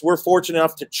Memphis, we're fortunate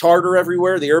enough to charter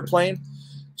everywhere, the airplane.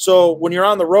 So when you're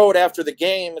on the road after the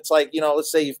game, it's like,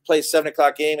 let's say you've played a 7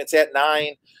 o'clock game, it's at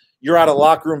 9, you're out of the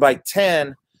locker room by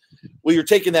 10. Well, you're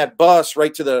taking that bus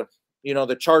right to the,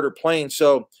 the charter plane.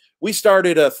 So we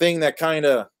started a thing that kind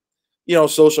of,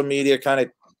 social media kind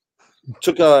of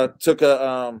took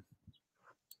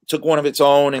one of its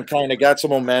own and kind of got some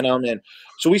momentum. And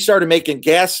so we started making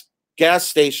gas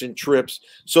station trips.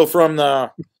 So from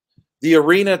the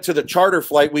arena to the charter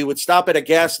flight, we would stop at a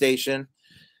gas station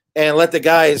and let the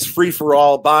guys free for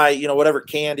all buy, whatever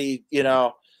candy,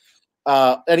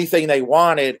 anything they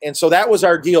wanted. And so that was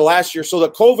our deal last year. So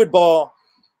the COVID ball,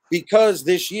 because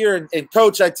this year, and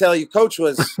Coach, I tell you, Coach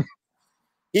was,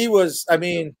 there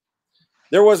wasn't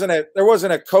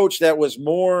a coach that was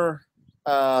more,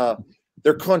 there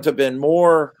couldn't have been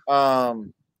more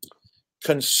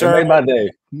concerned,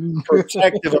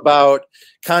 protective about,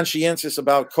 conscientious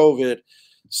about COVID.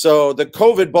 So the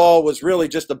COVID ball was really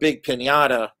just a big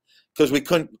piñata, because we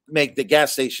couldn't make the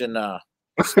gas station.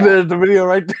 There's the video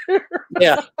right there.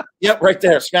 Yeah. Yep. Right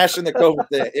there. Smashing the COVID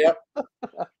thing. Yep.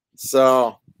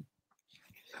 So,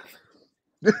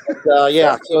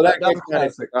 yeah. So that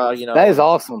that is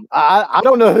awesome. I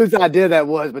don't know whose idea that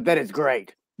was, but that is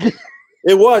great.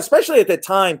 It was, especially at the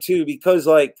time too, because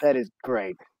that is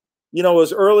great. It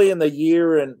was early in the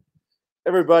year and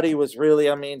everybody was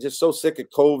really, just so sick of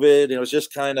COVID, and it was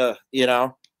just kind of,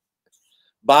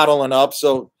 bottling up.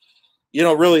 So,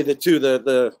 really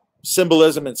the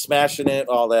symbolism and smashing it,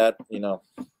 all that,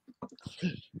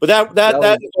 But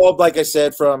that evolved, like I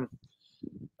said, from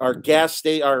our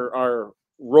our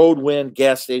road wind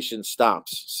gas station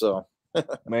stops. So,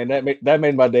 man, that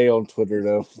made my day on Twitter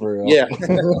though. For real. Yeah.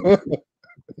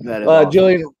 That is awesome.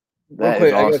 Julian, real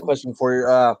quick, I got a question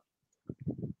for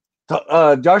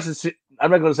you. Josh is.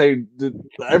 I'm not going to say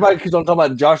everybody keeps on talking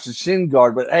about Josh's shin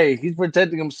guard, but hey, he's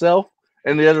protecting himself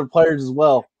and the other players as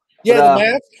well. Yeah, the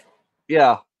mask.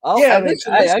 Yeah.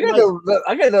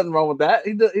 I got nothing wrong with that.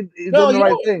 He's doing the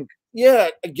right thing. Yeah.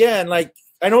 Again, I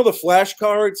know the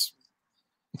flashcards.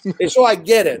 So I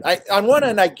get it. On one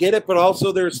end, I get it, but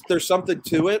also there's something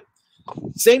to it.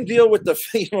 Same deal with the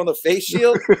the face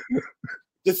shield.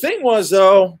 The thing was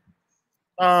though,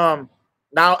 now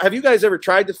have you guys ever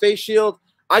tried the face shield?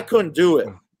 I couldn't do it.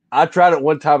 I tried it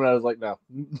one time and I was like, no.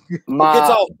 It gets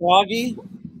all foggy.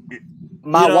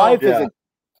 My wife is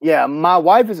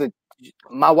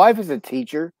a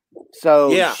teacher,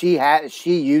 so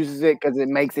she uses it because it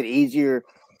makes it easier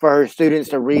for her students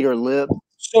to read her lip.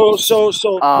 So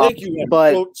thank you.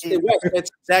 But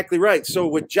that's exactly right. So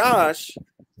with Josh,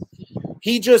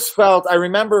 he just felt. I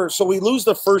remember. So we lose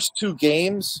the first 2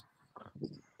 games,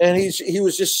 and he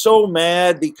was just so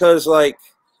mad because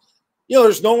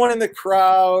there's no one in the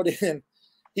crowd, and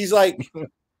he's like,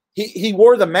 he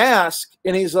wore the mask,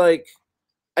 and he's like,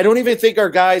 I don't even think our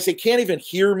guys, they can't even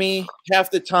hear me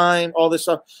half the time, all this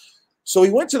stuff. So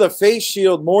he went to the face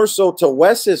shield more so to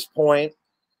Wes's point.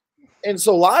 And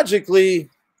so logically,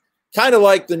 kind of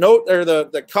like the note or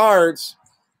the cards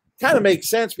kind of makes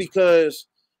sense because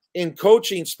in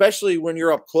coaching, especially when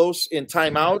you're up close in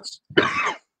timeouts,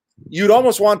 you'd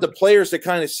almost want the players to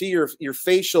kind of see your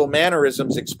facial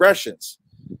mannerisms, expressions,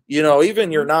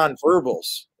 even your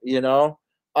nonverbals,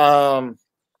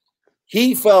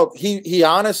 he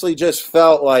honestly just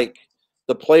felt like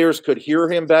the players could hear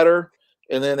him better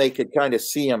and then they could kind of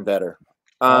see him better.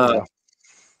 I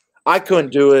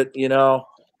couldn't do it,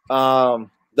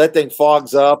 that thing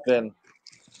fogs up and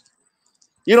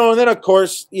then of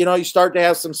course, you start to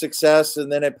have some success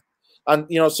and then on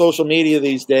social media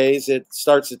these days, it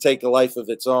starts to take a life of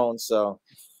its own. So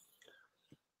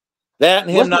that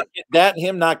and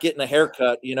him not getting a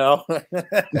haircut,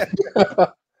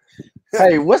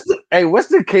 Hey, what's the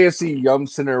KFC Yum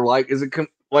Center like? Is it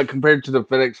like compared to the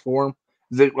FedEx Forum?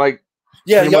 Is it like?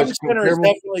 Yeah, Yum Center is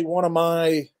definitely one of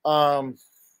my.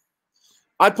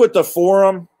 I put the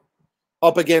Forum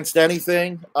up against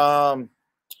anything,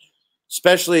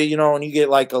 especially when you get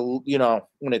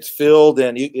when it's filled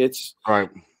and it's right.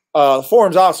 The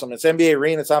Forum's awesome. It's NBA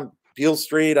Arena. It's on Beale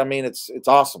Street. I mean, it's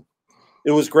awesome.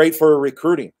 It was great for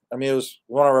recruiting. I mean, it was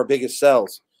one of our biggest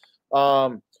sells.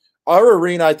 Our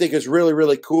arena, I think, is really,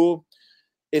 really cool.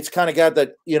 It's kind of got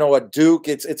that, a Duke.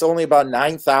 It's only about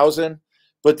 9,000,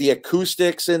 but the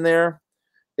acoustics in there,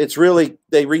 it's really,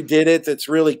 they redid it. It's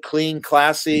really clean,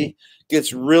 classy,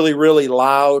 gets really, really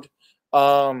loud.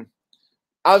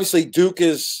 Obviously, Duke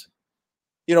is,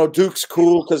 Duke's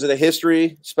cool because of the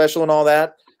history, special and all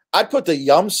that. I'd put the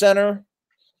Yum Center.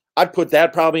 I'd put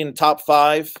that probably in the top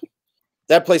 5.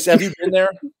 That place, have you been there?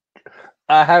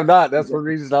 I have not. That's one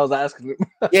reason I was asking.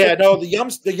 Yeah, no, the Yum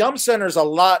Center is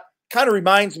kind of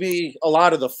reminds me a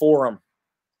lot of the Forum.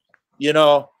 You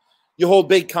hold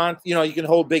big you can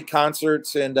hold big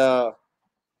concerts and the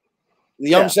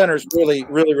Yum Center is really,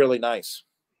 really, really nice.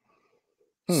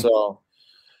 So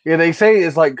yeah, they say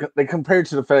it's like they compare it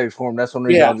to the FedEx Forum. That's one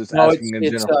reason I was just asking in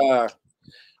general.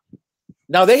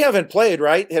 Now they haven't played,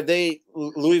 right? Have they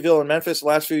Louisville and Memphis the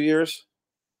last few years?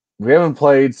 We haven't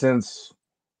played since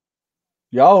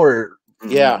y'all were.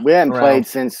 Yeah, we haven't played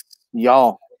since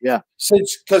y'all. Yeah,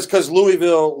 since because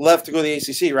Louisville left to go to the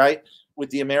ACC, right?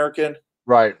 With the American,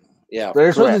 right? Yeah,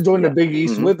 they're supposed to join the Big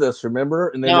East with us. Remember?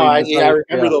 And then I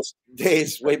remember those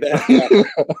days way back.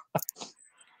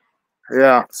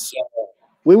 Yeah, so,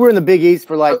 we were in the Big East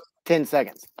for like 10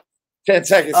 seconds. 10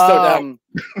 seconds, so down.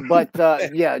 But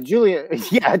yeah, Julian.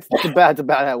 Yeah, it's about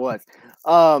how it was.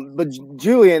 But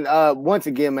Julian, once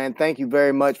again, man, thank you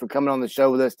very much for coming on the show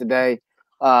with us today.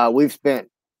 We've spent,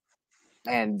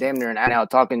 damn near an hour now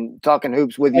talking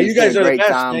hoops with you. You guys are the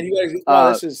best, man. You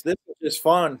guys, this is just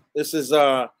fun. This is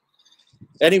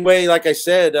anyway, like I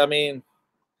said, I mean,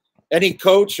 any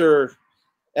coach or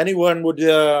anyone would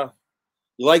you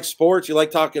like sports, you like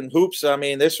talking hoops. I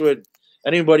mean, this would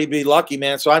anybody be lucky,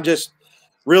 man. So I'm just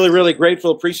really, really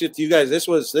grateful, appreciative to you guys. This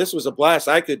was a blast.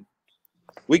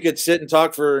 We could sit and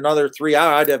talk for another 3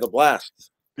 hours. I'd have a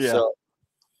blast. Yeah. So.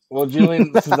 Well,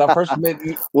 Julian, since I first met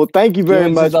you. Well, thank you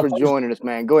very much for joining us,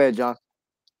 man. Go ahead, John.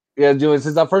 Yeah, Julian,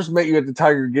 since I first met you at the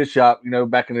Tiger Gift Shop,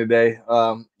 back in the day,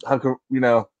 I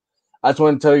just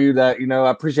want to tell you that, I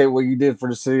appreciate what you did for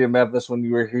the city of Memphis when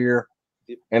you were here.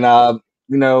 And, some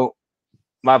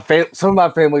of my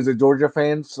family's a Georgia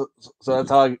fan, so that's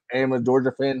how I am a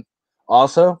Georgia fan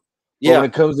also. Yeah. But when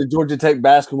it comes to Georgia Tech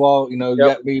basketball, you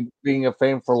got me being a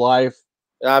fan for life.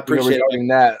 I appreciate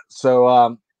that.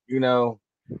 So,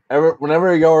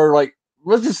 whenever y'all are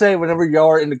let's just say whenever y'all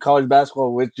are into college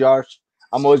basketball with Josh,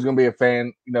 I'm always going to be a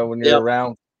fan, when you're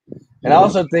around. And I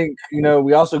also think,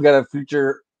 we also got a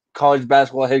future college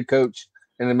basketball head coach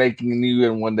in the making in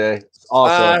you in one day.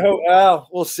 Also,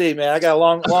 we'll see, man. I got a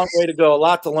long way to go, a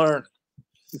lot to learn.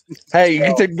 Hey, you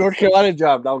can take North Carolina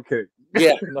job. No, I'm kidding.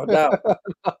 Yeah, no doubt.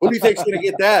 Who do you think's going to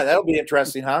get that? That'll be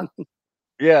interesting, huh?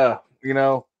 Yeah, you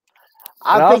know.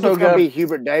 I think it's going to be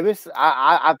Hubert Davis.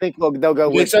 I think they'll go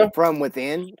with from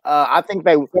within. I think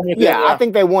they, I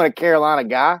think they want a Carolina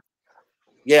guy.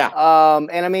 Yeah.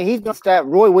 And I mean, he's been stat.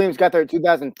 Roy Williams got there in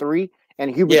 2003,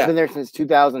 and Hubert's been there since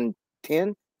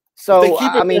 2010. So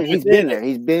I mean, he's been there.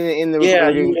 He's been in the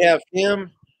recruiting. You have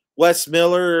him, Wes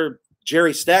Miller,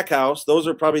 Jerry Stackhouse. Those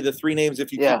are probably the three names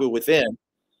if you keep it within.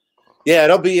 Yeah,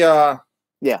 it'll be.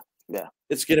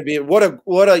 It's going to be what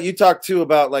a you talked too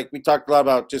about, like we talked a lot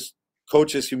about just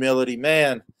coach's humility.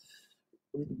 Man,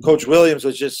 Coach Williams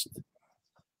was just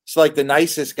it's like the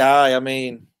nicest guy. I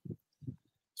mean,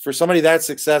 for somebody that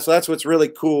successful, that's what's really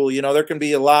cool. You know, there can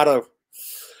be a lot of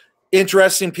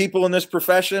interesting people in this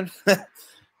profession,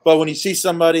 but when you see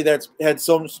somebody that's had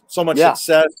so much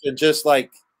success and just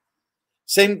like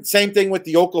same thing with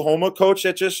the Oklahoma coach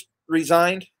that just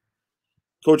resigned,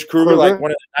 Coach Kruger, like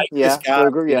one of the nicest guys.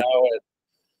 Kruger, you know,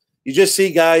 you just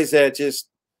see guys that just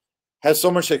have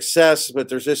so much success, but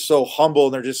they're just so humble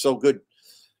and they're just so good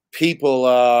people.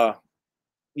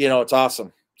 You know, it's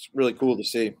awesome. It's really cool to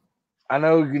see. I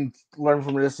know you can learn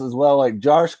from this as well. Like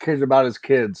Josh cares about his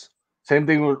kids. Same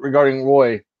thing regarding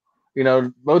Roy. You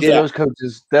know, both of those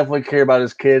coaches definitely care about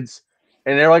his kids,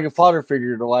 and they're like a father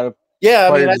figure to a lot of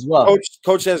players as well.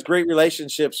 Coach has great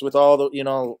relationships with all the, you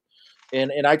know,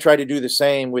 and I try to do the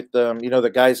same with you know, the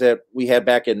guys that we had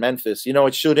back in Memphis. You know,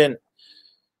 it shouldn't,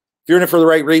 if you're in it for the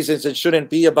right reasons, it shouldn't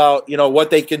be about, you know, what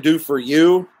they can do for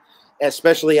you,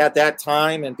 especially at that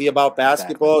time, and be about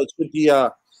basketball. Exactly. It should be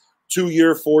a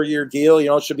 2-year, 4-year deal. You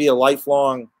know, it should be a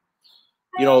lifelong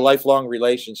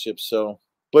relationship. So,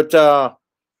 but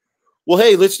well,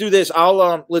 hey, let's do this.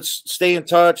 Let's stay in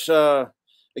touch.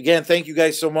 Again, thank you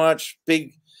guys so much.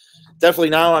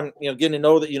 Definitely now I'm, you know, getting to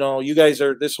know that, you know, you guys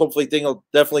are, this hopefully thing will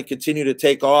definitely continue to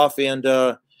take off, and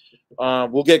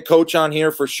we'll get Coach on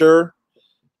here for sure,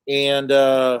 and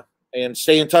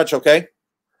stay in touch. Okay.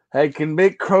 Hey, can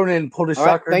Mick Cronin pull the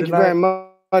shocker tonight? Thank you very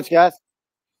much, guys.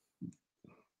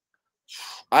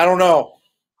 I don't know.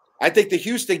 I think the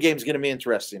Houston game is going to be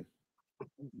interesting.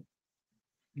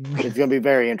 It's going to be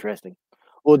very interesting.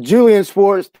 Well, Julian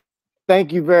Swartz,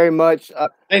 thank you very much.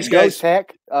 Thanks, guys. Go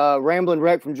Tech, Ramblin'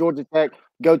 Wreck from Georgia Tech.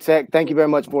 Go Tech. Thank you very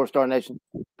much for Star Nation.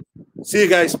 See you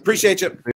guys. Appreciate you.